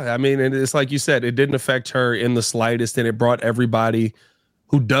 Well, yeah. I mean, it's like you said, it didn't affect her in the slightest, and it brought everybody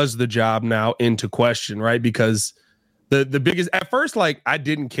who does the job now into question, right? Because the biggest, at first, like, I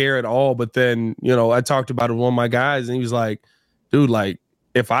didn't care at all, but then, you know, I talked about it with one of my guys, and he was like, dude, like,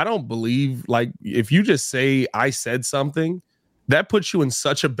 if I don't believe, like, if you just say I said something, that puts you in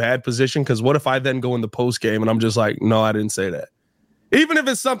such a bad position, because what if I then go in the post game and I'm just like, no, I didn't say that. Even if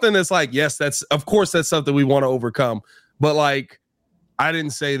it's something that's like, yes, of course that's something we want to overcome, but like, I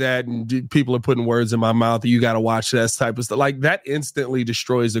didn't say that, and people are putting words in my mouth, you got to watch that type of stuff. Like, that instantly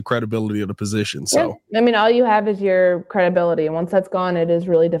destroys the credibility of the position. So, yeah. I mean, all you have is your credibility. And once that's gone, it is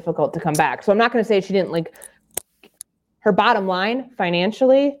really difficult to come back. So I'm not going to say she didn't, like, her bottom line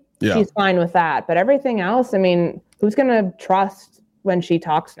financially, she's fine with that. But everything else, I mean, who's going to trust when she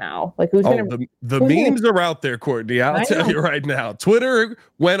talks now? Like, who's going to... The memes are out there, Courtney. I'll tell you right now. Twitter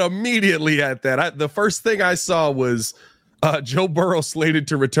went immediately at that. The first thing I saw was... Joe Burrow slated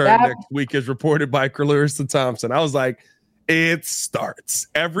to return next week, as reported by Clarissa Thompson. I was like, it starts.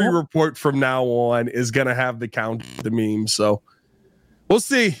 Every report from now on is going to have the count of the memes. So we'll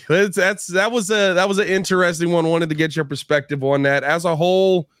see. That was an interesting one. Wanted to get your perspective on that. As a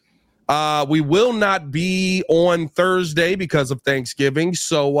whole, we will not be on Thursday because of Thanksgiving.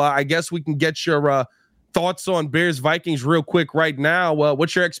 So I guess we can get your thoughts on Bears Vikings real quick right now.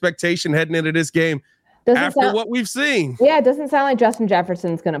 What's your expectation heading into this game? After what we've seen. Yeah, it doesn't sound like Justin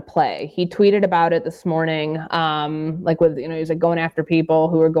Jefferson's going to play. He tweeted about it this morning, like with, he's like going after people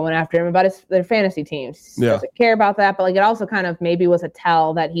who are going after him about their fantasy teams. He doesn't care about that, but like, it also kind of maybe was a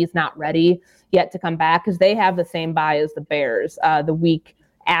tell that he's not ready yet to come back, because they have the same bye as the Bears the week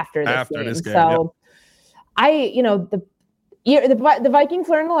after this game. So the Vikings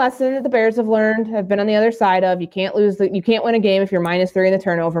learned the lesson that the Bears have been on the other side of. You can't win a game if you're -3 in the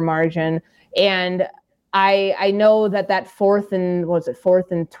turnover margin. And I know that fourth and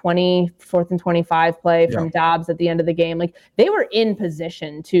 25 play from Dobbs at the end of the game, like, they were in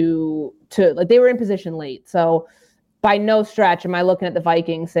position they were in position late. So by no stretch am I looking at the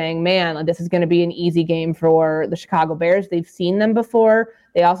Vikings saying, man, like, this is going to be an easy game for the Chicago Bears. They've seen them before.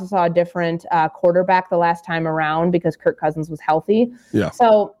 They also saw a different quarterback the last time around because Kirk Cousins was healthy. Yeah.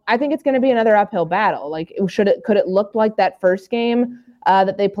 So I think it's going to be another uphill battle. Like, could it look like that first game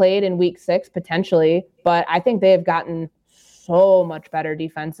that they played in week 6? Potentially, but I think they have gotten so much better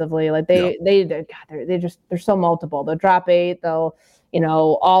defensively. Like they're so multiple. They'll drop 8. They'll,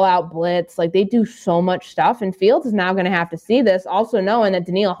 all out blitz. Like, they do so much stuff, and Fields is now going to have to see this, also knowing that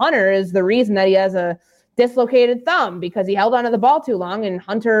Danielle Hunter is the reason that he has a dislocated thumb, because he held onto the ball too long and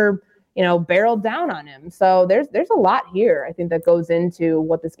Hunter, barreled down on him. So there's a lot here, I think, that goes into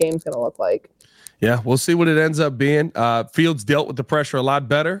what this game's going to look like. Yeah, we'll see what it ends up being. Fields dealt with the pressure a lot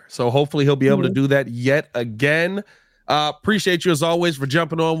better, so hopefully he'll be able to do that yet again. Appreciate you, as always, for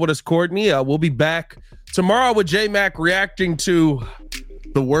jumping on with us, Courtney. We'll be back tomorrow with J-Mac reacting to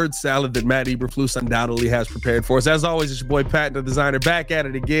the word salad that Matt Eberflus undoubtedly has prepared for us. As always, it's your boy Pat, the designer, back at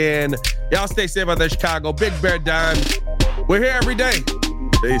it again. Y'all stay safe out there, Chicago. Big Bear Dime. We're here every day.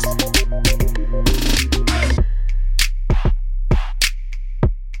 Peace.